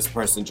 yo, this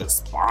person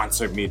just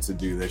sponsored me to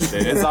do this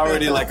shit. It's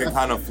already like a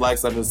kind of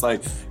flex. I'm just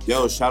like,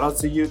 yo, shout out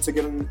to you to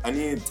get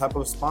any type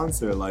of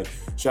sponsor. Like,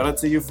 shout out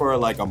to you for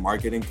like a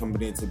marketing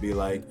company to be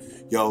like,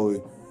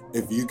 yo,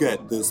 if you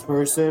get this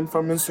person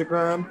from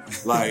Instagram,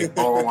 like,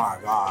 oh my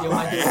god. Yo,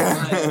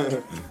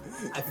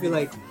 I feel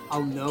like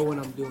I'll know when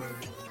I'm doing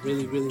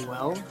really, really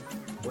well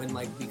when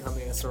like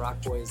becoming a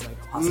Ciroc boy is like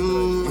a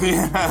possibility.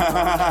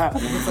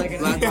 It's like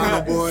Black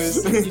Power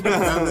boys. You know,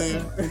 down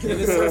there. if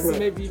it starts to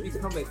maybe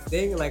become a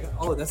thing, like,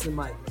 oh, that's in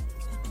my,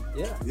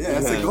 Yeah,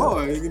 that's a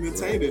goal. You can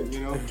attain it, you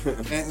know.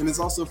 And it's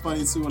also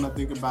funny too when I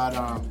think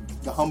about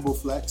the humble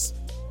flex,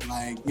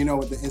 like, you know,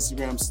 with the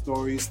Instagram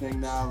stories thing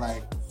now,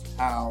 like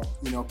how,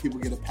 you know, people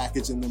get a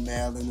package in the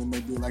mail and then they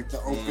do like the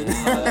open.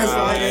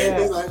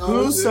 It's like, oh,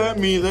 Who shit. sent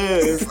me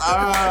this?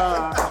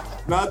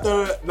 Not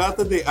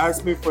that they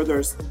asked me for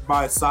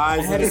my size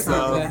Ahead and of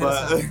time,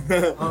 stuff,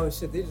 but oh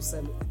shit, they just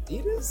sent me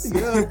Adidas?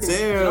 yeah,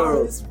 damn.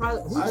 No, this is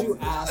probably, who'd you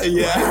ask?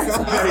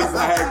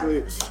 Yeah,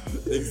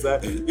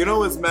 exactly. You know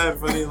what's mad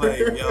funny? Like,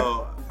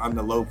 yo, on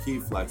the low key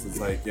flex, it's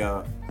like,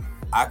 yo,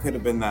 I could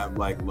have been that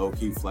like low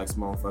key flex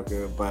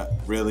motherfucker, but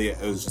really it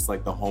was just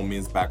like the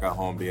homies back at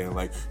home being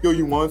like, yo,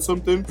 you want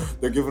something?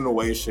 They're giving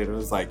away shit. It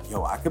was like,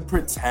 yo, I could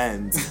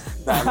pretend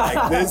that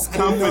like this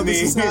company,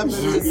 this is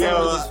happening.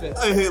 yo,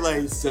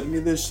 like send me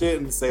this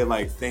shit and say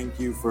like thank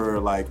you for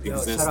like Yo,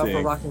 existing. shout out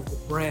for rocking with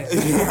the brand.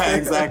 Yeah,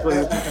 exactly.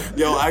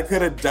 Yo, I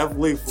could have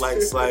definitely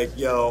flexed like,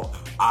 yo,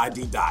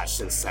 Adidas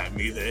just sent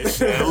me this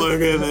shit.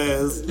 Look at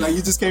this. Like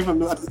you just came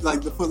from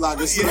like the Foot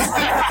Locker store.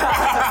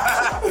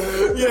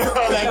 Yeah,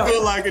 that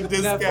Foot Locker That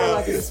discount. Foot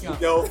Locker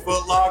discount. Yo,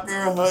 Foot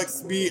Locker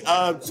hooks me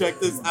up. Check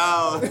this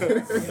out. You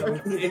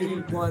know,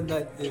 anyone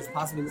that is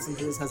possibly listening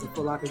to this has a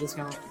Foot Locker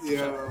discount. Yeah. You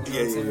know what I'm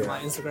saying? Yeah. My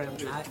Instagram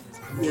at is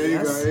Yeah,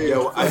 you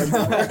go. Yo,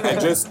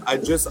 I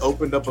just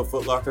opened up a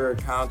Foot Locker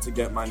account to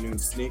get my new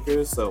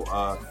sneakers. So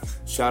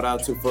shout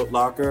out to Foot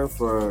Locker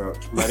for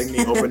letting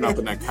me open up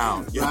an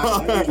account. Yo.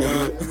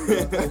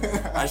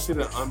 I should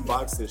have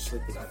unboxed this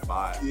shit that I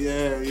bought.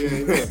 Yeah.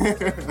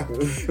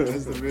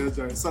 That's the real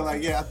journey. So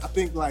like, yeah, I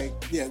think like,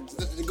 yeah,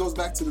 it goes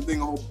back to the thing,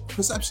 the whole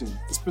perception.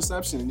 It's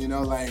perception, you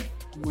know, like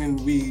when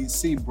we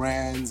see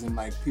brands and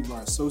like people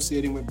are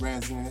associating with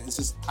brands, and it's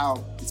just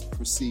how it's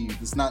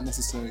perceived. It's not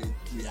necessarily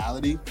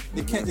reality.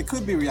 It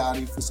could be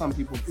reality for some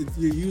people. If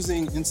you're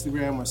using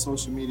Instagram or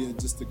social media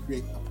just to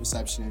create a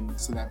perception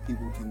so that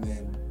people can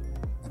then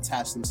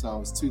attach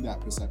themselves to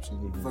that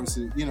perception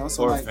versus, you know,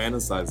 so Or like,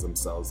 fantasize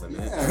themselves in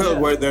it. Yeah.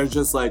 Where they're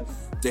just like,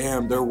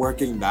 damn, they're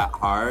working that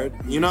hard.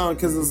 You know,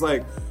 because it's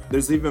like,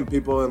 there's even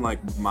people in like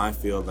my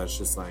field that's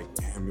just like,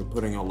 damn, you're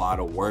putting a lot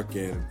of work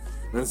in.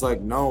 And it's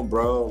like, no,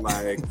 bro,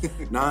 like,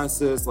 nah,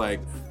 sis, like,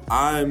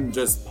 I'm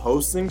just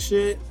posting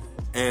shit.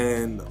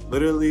 And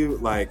literally,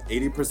 like,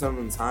 80%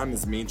 of the time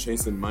is me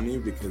chasing money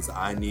because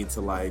I need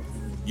to, like,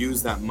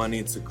 use that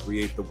money to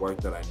create the work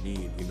that I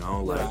need, you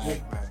know?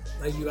 Like,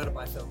 Like you gotta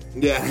buy film.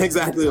 yeah,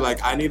 exactly. Like,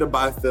 I need to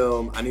buy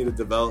film. I need to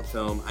develop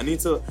film. I need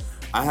to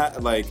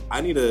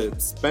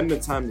spend the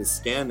time to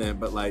scan it,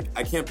 but like,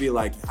 I can't be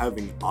like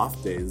having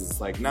off days. It's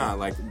like, nah,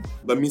 like,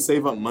 let me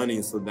save up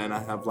money so then I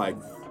have like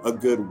a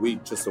good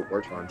week just to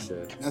work on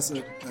shit. That's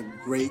a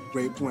great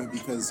point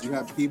because you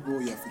have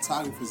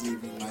photographers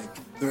even,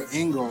 like, their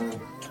end goal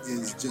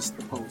is just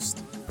the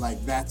post.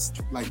 Like, that's,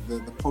 like, the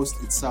post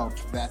itself,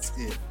 that's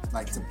it.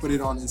 Like, to put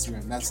it on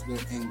Instagram, that's their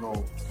end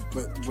goal.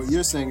 But what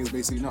you're saying is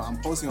basically, no, I'm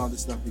posting all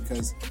this stuff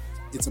because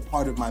it's a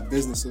part of my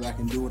business so that I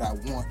can do what I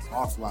want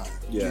offline.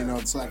 Yeah, you know,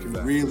 so I can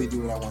exactly. really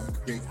do what I want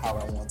and create how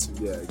I want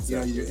to. Yeah, exactly. You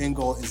know, your end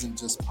goal isn't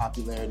just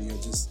popularity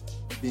or just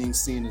being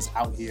seen as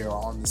out here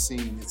or on the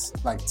scene. It's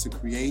like to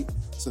create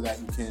so that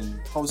you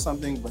can post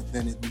something, but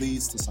then it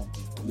leads to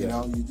something. You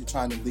know, you're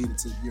trying to lead it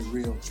to your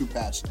real, true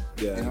passion.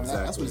 Yeah, you know,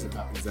 exactly. that's what it's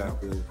about.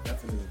 Exactly. You know?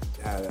 Definitely.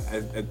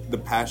 Yeah, the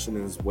passion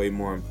is way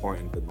more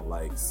important than the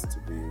likes, to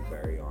be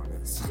very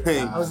honest.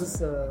 I was just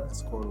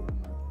That's quotable.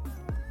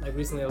 like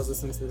recently I was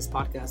listening to this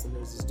podcast and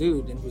there's this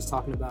dude and he was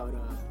talking about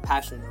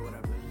passion or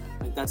whatever.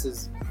 Like that's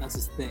his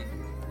thing.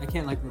 I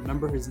can't like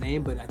remember his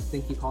name, but I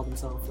think he called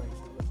himself like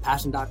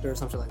Passion Doctor or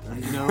something like that,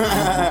 you know?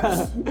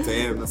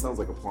 Damn, that sounds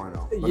like a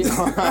porno.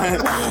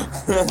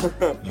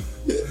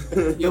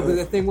 Yo, but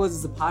the thing was,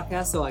 it's a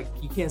podcast, so like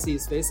you can't see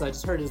his face. So I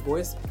just heard his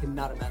voice. I could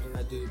not imagine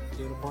that dude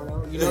doing a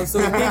porno, you know. So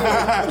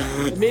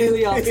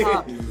immediately on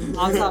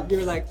top,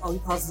 you're like, oh, he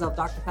calls himself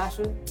Dr.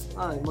 Passion.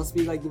 Oh, it must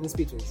be like giving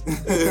speeches.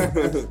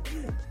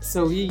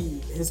 So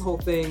his whole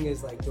thing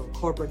is like doing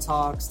corporate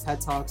talks, TED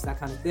Talks, that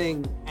kind of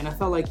thing. And I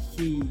felt like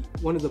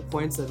one of the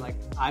points that like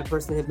I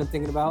personally have been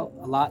thinking about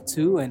a lot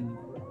too, and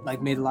like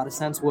made a lot of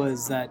sense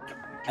was that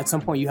at some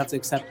point you have to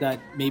accept that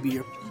maybe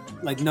you're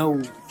like know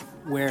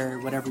where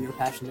whatever your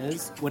passion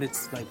is, what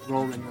its like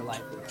role in your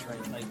life is,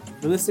 right? Like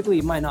realistically,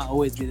 it might not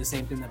always be the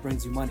same thing that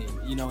brings you money.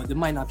 You know, it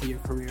might not be your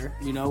career,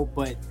 you know,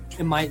 but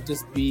it might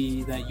just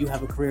be that you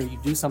have a career, you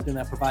do something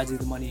that provides you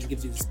the money and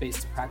gives you the space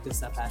to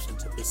practice that passion,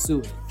 to pursue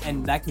it.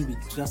 And that can be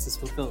just as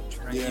fulfilling,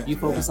 right? Yeah, if you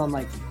focus on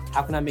like,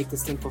 how can I make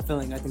this thing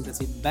fulfilling? I think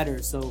that's even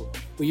better. So,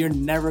 but you're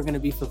never going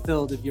to be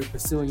fulfilled if you're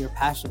pursuing your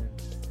passion,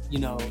 you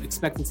know,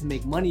 expecting to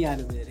make money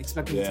out of it,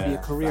 expecting it to be a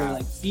career,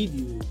 like feed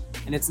you,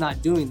 and it's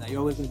not doing that.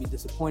 You're always going to be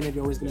disappointed.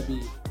 You're always going to be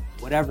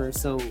whatever.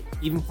 So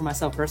even for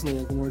myself personally,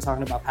 like when we're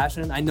talking about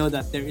passion, I know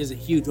that there is a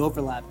huge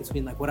overlap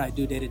between like what I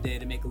do day to day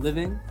to make a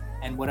living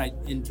and what I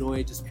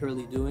enjoy just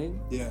purely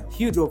doing. Yeah.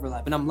 Huge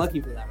overlap, and I'm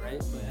lucky for that,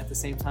 right? But at the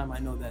same time, I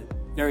know that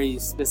very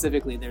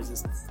specifically there's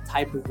this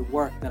type of the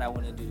work that I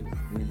want to do.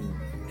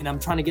 Mm-hmm. And I'm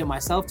trying to get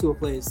myself to a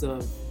place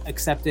of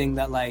accepting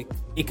that like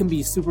it can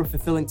be super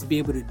fulfilling to be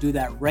able to do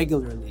that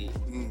regularly,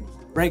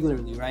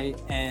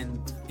 right?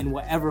 And in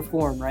whatever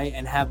form, right?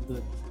 And have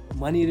the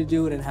money to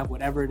do it and have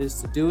whatever it is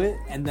to do it.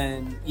 And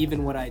then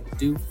even what I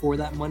do for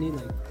that money,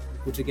 like,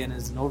 which again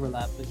is an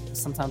overlap, but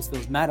sometimes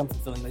feels mad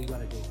unfulfilling. Like you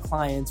gotta deal with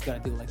clients, you gotta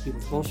deal with like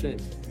people's bullshit.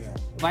 Yeah.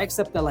 If I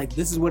accept that like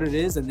this is what it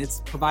is and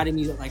it's providing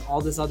me like all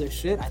this other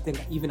shit, I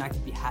think even I can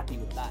be happy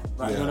with that.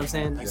 Right? You know what I'm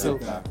saying? I So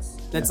get that.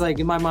 that's like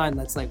in my mind,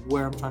 that's like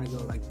where I'm trying to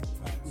go, like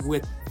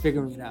with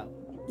figuring it out.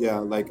 Yeah,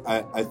 like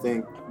I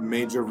think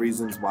major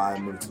reasons why I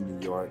moved to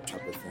New York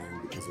type of thing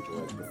because of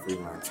like the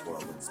freelance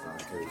world and stuff.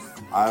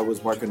 Because I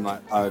was working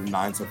like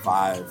 9 to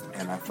 5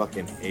 and I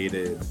fucking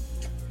hated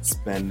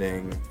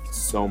spending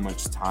so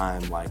much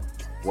time like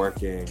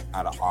working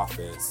at an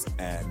office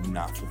and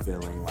not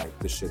fulfilling like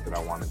the shit that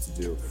I wanted to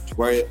do.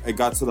 Where it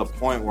got to the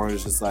point where it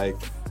was just like,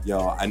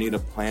 yo, I need to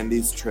plan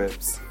these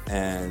trips,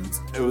 and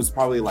it was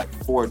probably like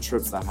 4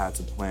 trips I had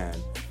to plan,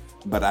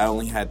 but I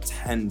only had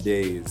 10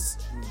 days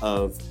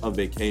of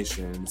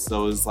vacation.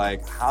 So it was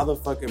like, how the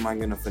fuck am I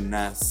gonna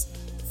finesse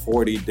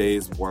 40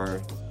 days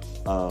worth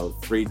of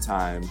free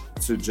time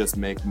to just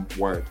make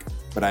work?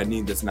 But I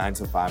need this 9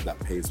 to 5 that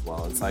pays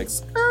well. It's like,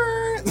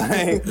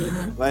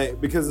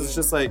 like because it's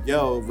just like,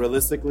 yo,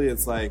 realistically,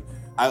 it's like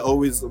I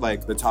always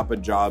like the type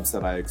of jobs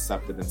that I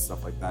accepted and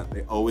stuff like that.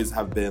 They always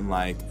have been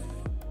like,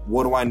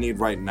 what do I need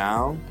right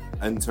now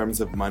in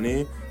terms of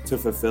money to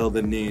fulfill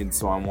the need,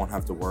 so I won't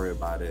have to worry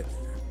about it.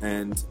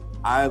 And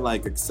I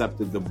like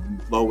accepted the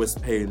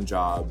lowest paying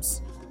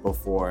jobs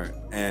before,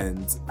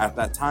 and at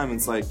that time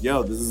it's like,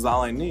 yo, this is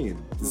all I need.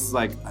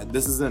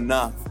 This is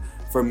enough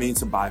for me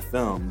to buy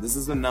film. This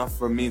is enough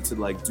for me to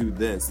like do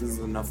this. This is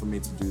enough for me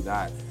to do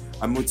that.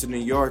 I moved to New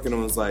York and it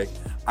was like,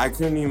 I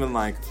couldn't even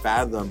like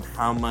fathom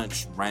how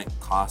much rent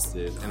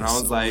costed. And I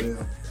was like,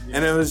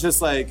 and it was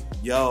just like,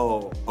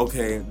 yo,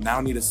 okay, now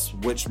I need to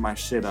switch my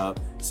shit up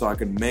so I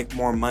can make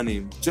more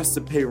money just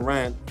to pay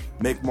rent,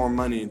 make more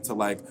money to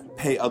like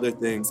pay other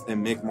things,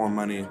 and make more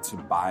money to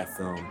buy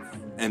film.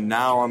 And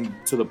now I'm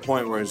to the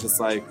point where it's just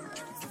like,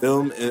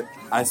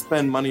 I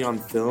spend money on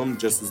film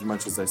just as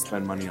much as I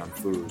spend money on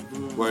food.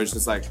 Where it's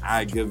just like,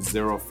 I give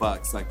 0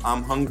 fucks. Like,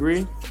 I'm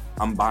hungry,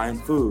 I'm buying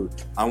food.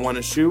 I want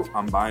to shoot,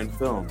 I'm buying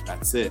film.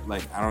 That's it.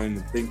 Like, I don't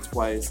even think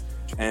twice.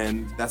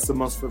 And that's the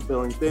most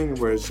fulfilling thing,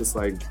 where it's just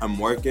like, I'm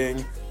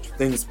working,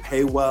 things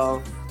pay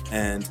well,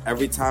 and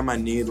every time I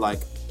need like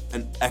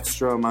an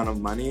extra amount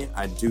of money,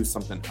 I do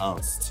something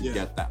else to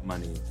get that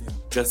money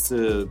just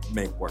to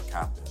make work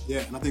happen. Yeah,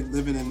 and I think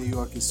living in New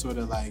York is sort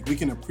of like, we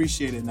can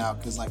appreciate it now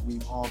because like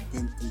we've all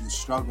been through the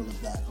struggle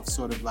of that, of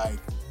sort of like,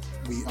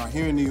 we are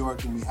here in New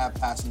York and we have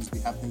passions, we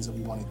have things that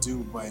we want to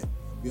do, but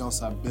we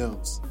also have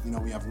bills. You know,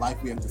 we have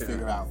life we have to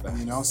figure out,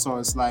 you know? So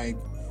it's like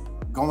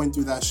going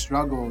through that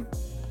struggle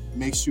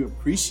makes you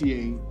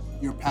appreciate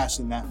your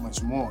passion that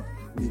much more,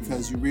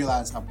 because you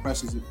realize how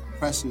precious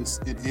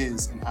it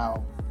is and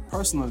how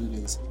personal it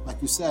is.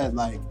 Like you said,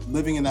 like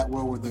living in that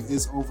world where there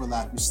is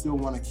overlap, you still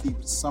want to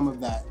keep some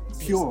of that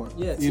pure,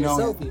 Yeah, to you know,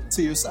 yourself even.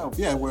 to yourself.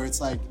 Yeah, where it's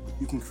like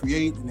you can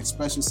create and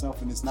express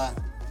yourself, and it's not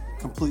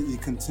completely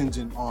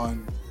contingent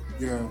on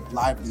your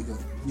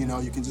livelihood. You know,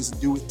 you can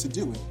just do it to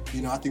do it.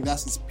 You know, I think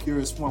that's its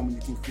purest form when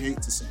you can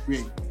create to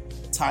create.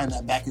 Tying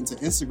that back into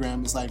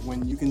Instagram is like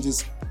when you can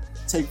just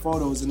take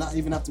photos and not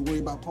even have to worry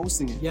about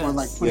posting it or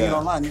like putting it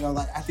online. You know,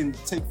 like I can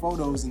take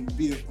photos and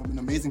be an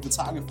amazing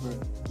photographer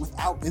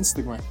without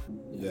Instagram.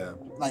 Yeah.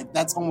 Like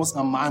that's almost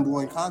a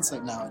mind-blowing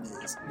concept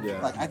nowadays. Yeah.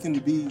 Like I can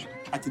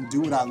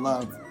do what I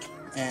love,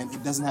 and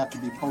it doesn't have to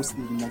be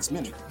posted the next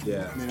minute.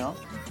 Yeah. You know?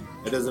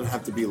 It doesn't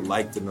have to be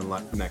liked in the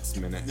next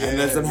minute. And it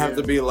doesn't have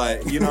to be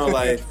like, you know,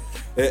 like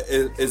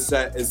it's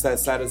that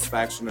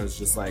satisfaction as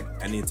just like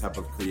any type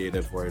of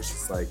creative where it's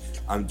just like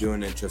I'm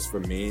doing it just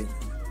for me.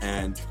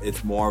 And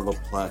it's more of a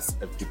plus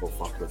if people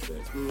fuck with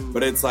it.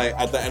 But it's like,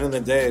 at the end of the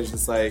day, it's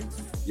just like,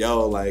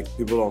 yo, like,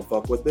 people don't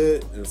fuck with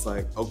it. And it's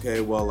like, okay,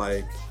 well,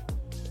 like,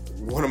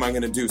 what am I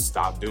gonna do?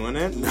 Stop doing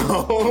it?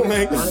 No.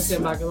 Like, honestly,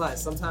 I'm not gonna lie.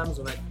 Sometimes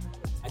when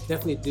I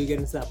definitely do get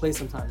into that place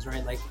sometimes,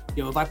 right? Like,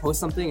 yo, if I post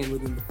something and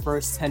within the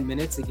first 10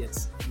 minutes it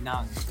gets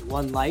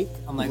one like,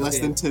 I'm like, less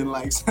okay. than 10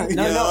 likes.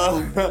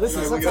 No.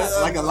 Listen,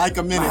 sometimes, like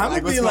a minute. how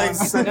like, would be what's like going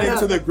on? sending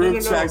to the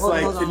group chats hold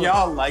like, on, can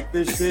y'all like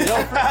this shit?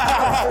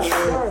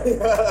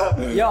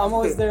 Yo, I'm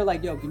always there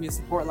like, yo, give me a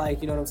support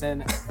like, you know what I'm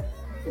saying?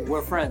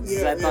 We're friends.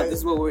 I thought this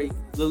is what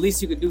the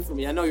least you could do for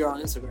me. I know you're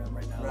on Instagram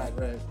right now. Right.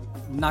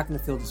 I'm not gonna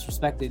feel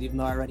disrespected even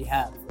though I already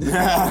have.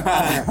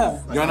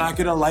 You're not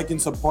gonna like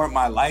and support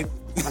my life?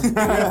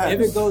 If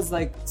it goes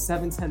like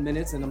 7-10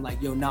 minutes and I'm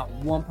like, yo, not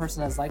one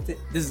person has liked it,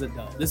 this is a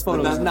dub. This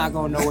photo is not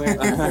going nowhere.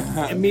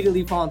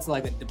 Immediately fall into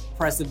like a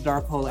depressive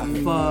dark hole, like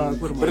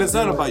fuck. But it's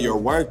not about your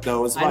work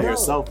though, it's about your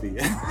selfie.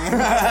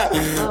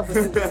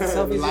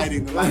 The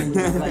lighting.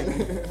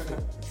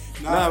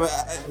 No, but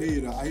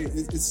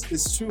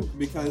it's true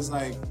because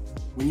like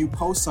when you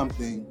post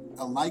something,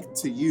 a like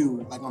to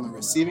you, like on the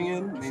receiving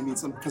end, may mean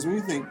something. Because when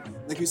you think,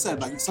 like you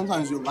said, like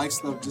sometimes you like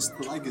stuff just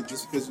to like it,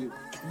 just because you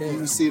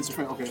see it's your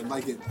friend. Okay, I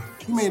like it.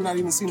 You may not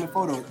even seen the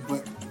photo,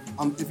 but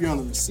if you're on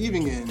the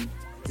receiving end,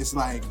 it's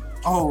like,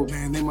 oh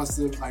man, they must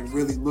have like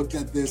really looked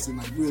at this and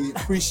like really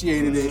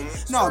appreciated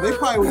it. No, they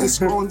probably were just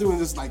scrolling through and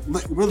just like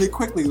really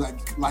quickly, like,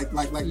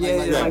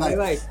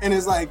 and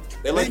it's like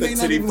they like the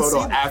titty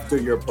photo after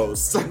your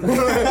post. right.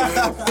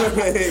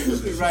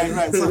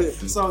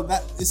 So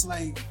that it's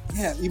like,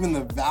 yeah, even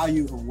the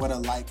value of what a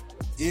like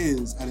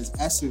is at its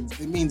essence,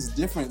 it means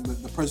different.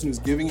 The person who's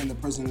giving it and the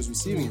person who's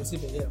receiving it.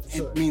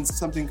 It means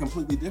something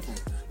completely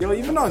different. Yo,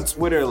 even on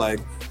Twitter, like,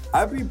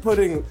 I be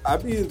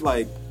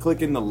like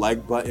clicking the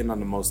like button on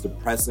the most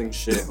depressing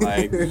shit.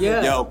 Like,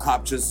 yo,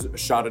 cop just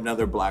shot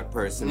another black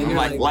person. And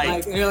I'm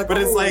like, but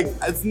it's like,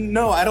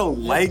 no, I don't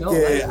like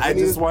it. I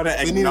just want to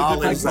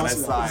acknowledge that I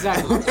saw it.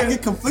 Exactly. I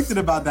get conflicted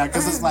about that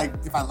because it's like,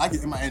 if I like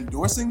it, am I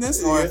endorsing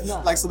this? Or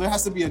like, so there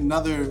has to be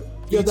another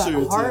feature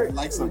that heart, to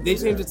like something. they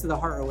changed it to the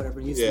heart or whatever.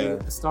 It used to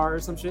be a star or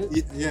some shit.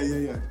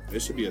 Yeah.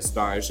 It should be a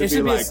star. It should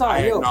be like, a star. I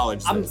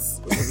acknowledge this.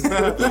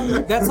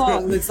 That's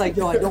all. It's like,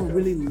 yo, I don't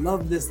really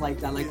love this like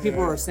that. Like,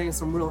 people are saying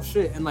some real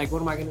shit, and like,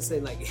 what am I gonna say?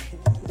 Like,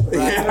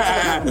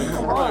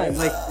 come on,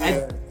 like,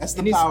 that's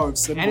the power of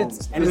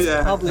symbols. And it's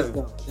public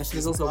though. That shit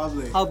is also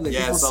public.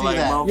 Yeah, People so see like,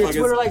 that. Your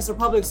Twitter likes are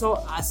public,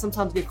 so I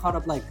sometimes get caught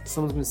up like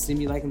someone's gonna see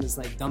me liking this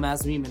like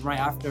dumbass meme, and right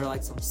after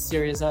like some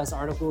serious ass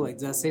article, like,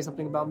 does that say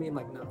something about me? I'm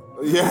like, no.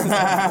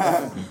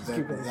 Yeah.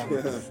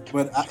 Exactly.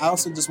 But I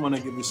also just want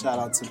to give a shout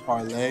out to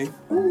Parlay.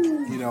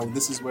 You know,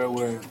 this is where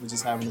we're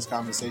just having this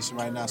conversation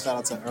right now. Shout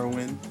out to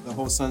Erwin, the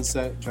whole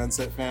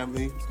Gunset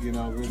family. You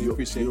know, really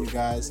appreciate you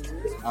guys.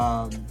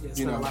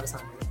 You know, a lot of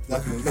time.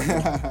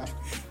 Definitely.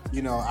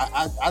 You know,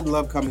 I'd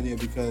love coming here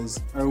because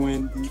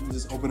Erwin, he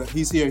just opened up.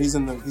 He's here. He's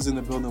in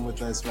the building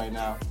with us right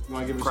now. You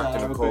want to give a shout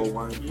out? A cold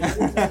one.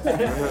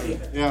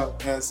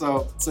 Yeah.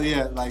 So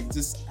yeah, like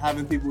just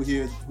having people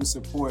here who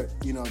support,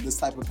 you know, this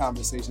type of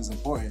conversation is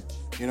important.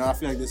 You know, I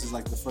feel like this is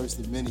like the first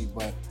of many,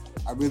 but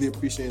I really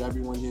appreciate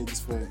everyone here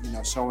just for, you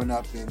know, showing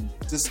up and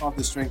just off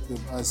the strength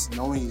of us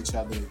knowing each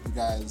other. You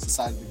guys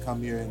decided to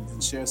come here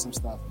and share some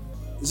stuff.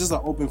 It's just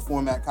an open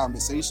format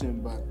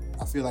conversation, but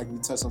I feel like we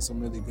touched on some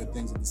really good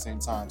things at the same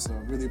time. So I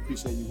really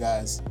appreciate you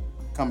guys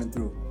coming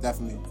through.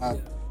 Definitely.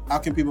 How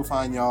can people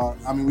find y'all?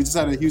 I mean, we just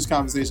had a huge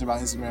conversation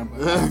about Instagram,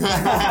 but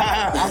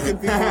how can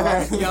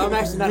people? Yo, I'm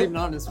actually not even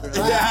on this.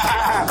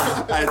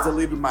 I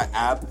deleted my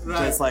app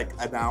just like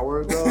an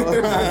hour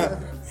ago.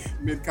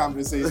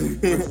 Mid-conversation.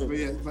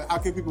 But how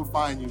can people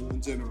find you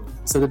in general?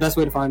 So the best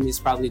way to find me is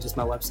probably just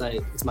my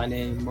website. It's my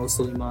name, Mo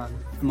Suliman,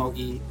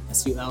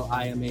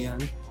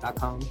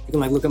 MoeSuliman.com. You can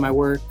like look at my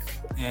work,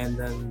 and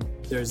then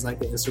there's like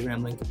the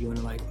Instagram link if you want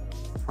to like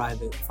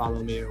private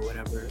follow me or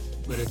whatever.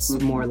 But it's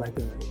more like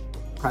a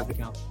private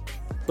account.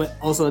 but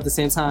also at the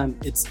same time,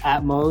 it's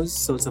at Mo's,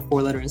 so it's a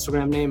 4-letter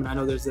Instagram name. And I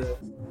know there's a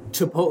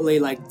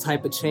Chipotle like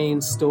type of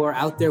chain store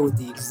out there with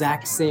the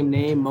exact same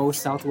name, Mo's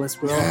Southwest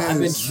Grill.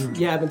 Yes.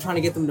 I've been trying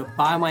to get them to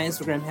buy my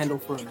Instagram handle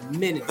for a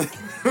minute.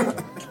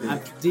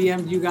 I've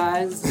DM'd you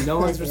guys, no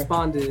one's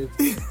responded.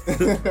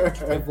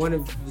 If one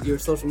of your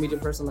social media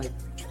person like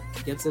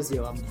gets this,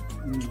 yo, I'm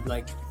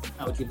like,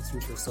 I would give it to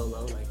you for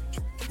solo. Like,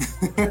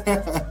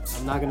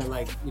 I'm not gonna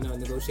like,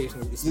 negotiation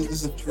with these.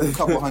 Just a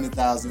couple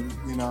 100,000,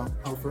 you know.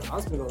 Oh, I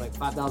was gonna go like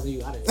 5,000. You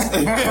got it.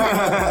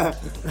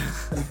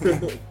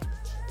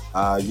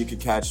 You can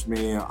catch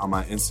me on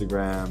my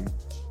Instagram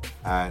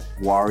at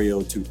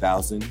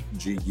Guario2000,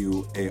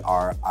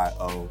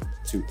 Guario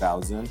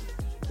 2000.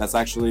 That's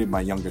actually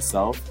my younger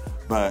self.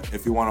 But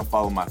if you want to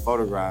follow my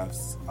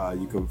photographs,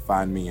 you can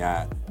find me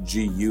at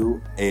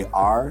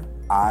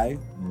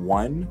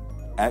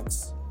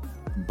GUARI1X.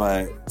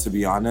 But to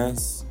be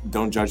honest,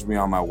 don't judge me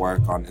on my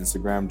work on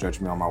Instagram.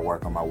 Judge me on my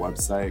work on my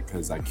website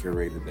because I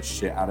curated the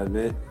shit out of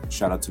it.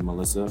 Shout out to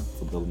Melissa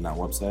for building that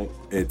website.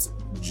 It's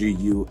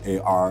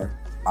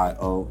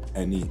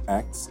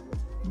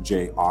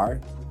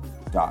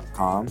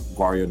GUARIONEXJR.com,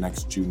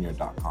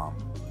 GuarioNextJr.com.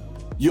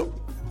 Yo,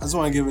 I just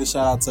want to give a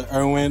shout out to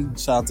Erwin,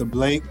 shout out to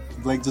Blake.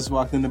 Blake just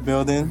walked in the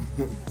building,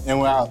 and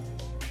we're out.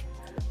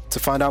 To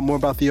find out more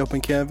about The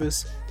Open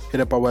Canvas, hit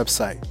up our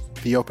website,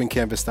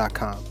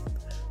 theopencanvas.com.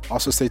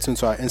 Also stay tuned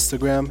to our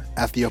Instagram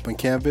at The Open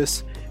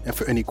Canvas, and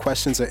for any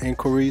questions or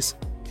inquiries,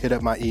 hit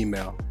up my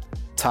email,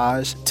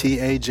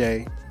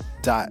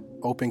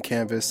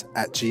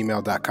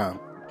 taj.opencanvas@gmail.com.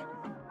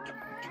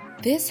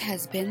 This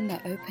has been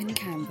The Open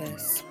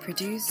Canvas,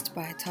 produced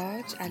by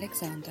Taj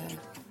Alexander.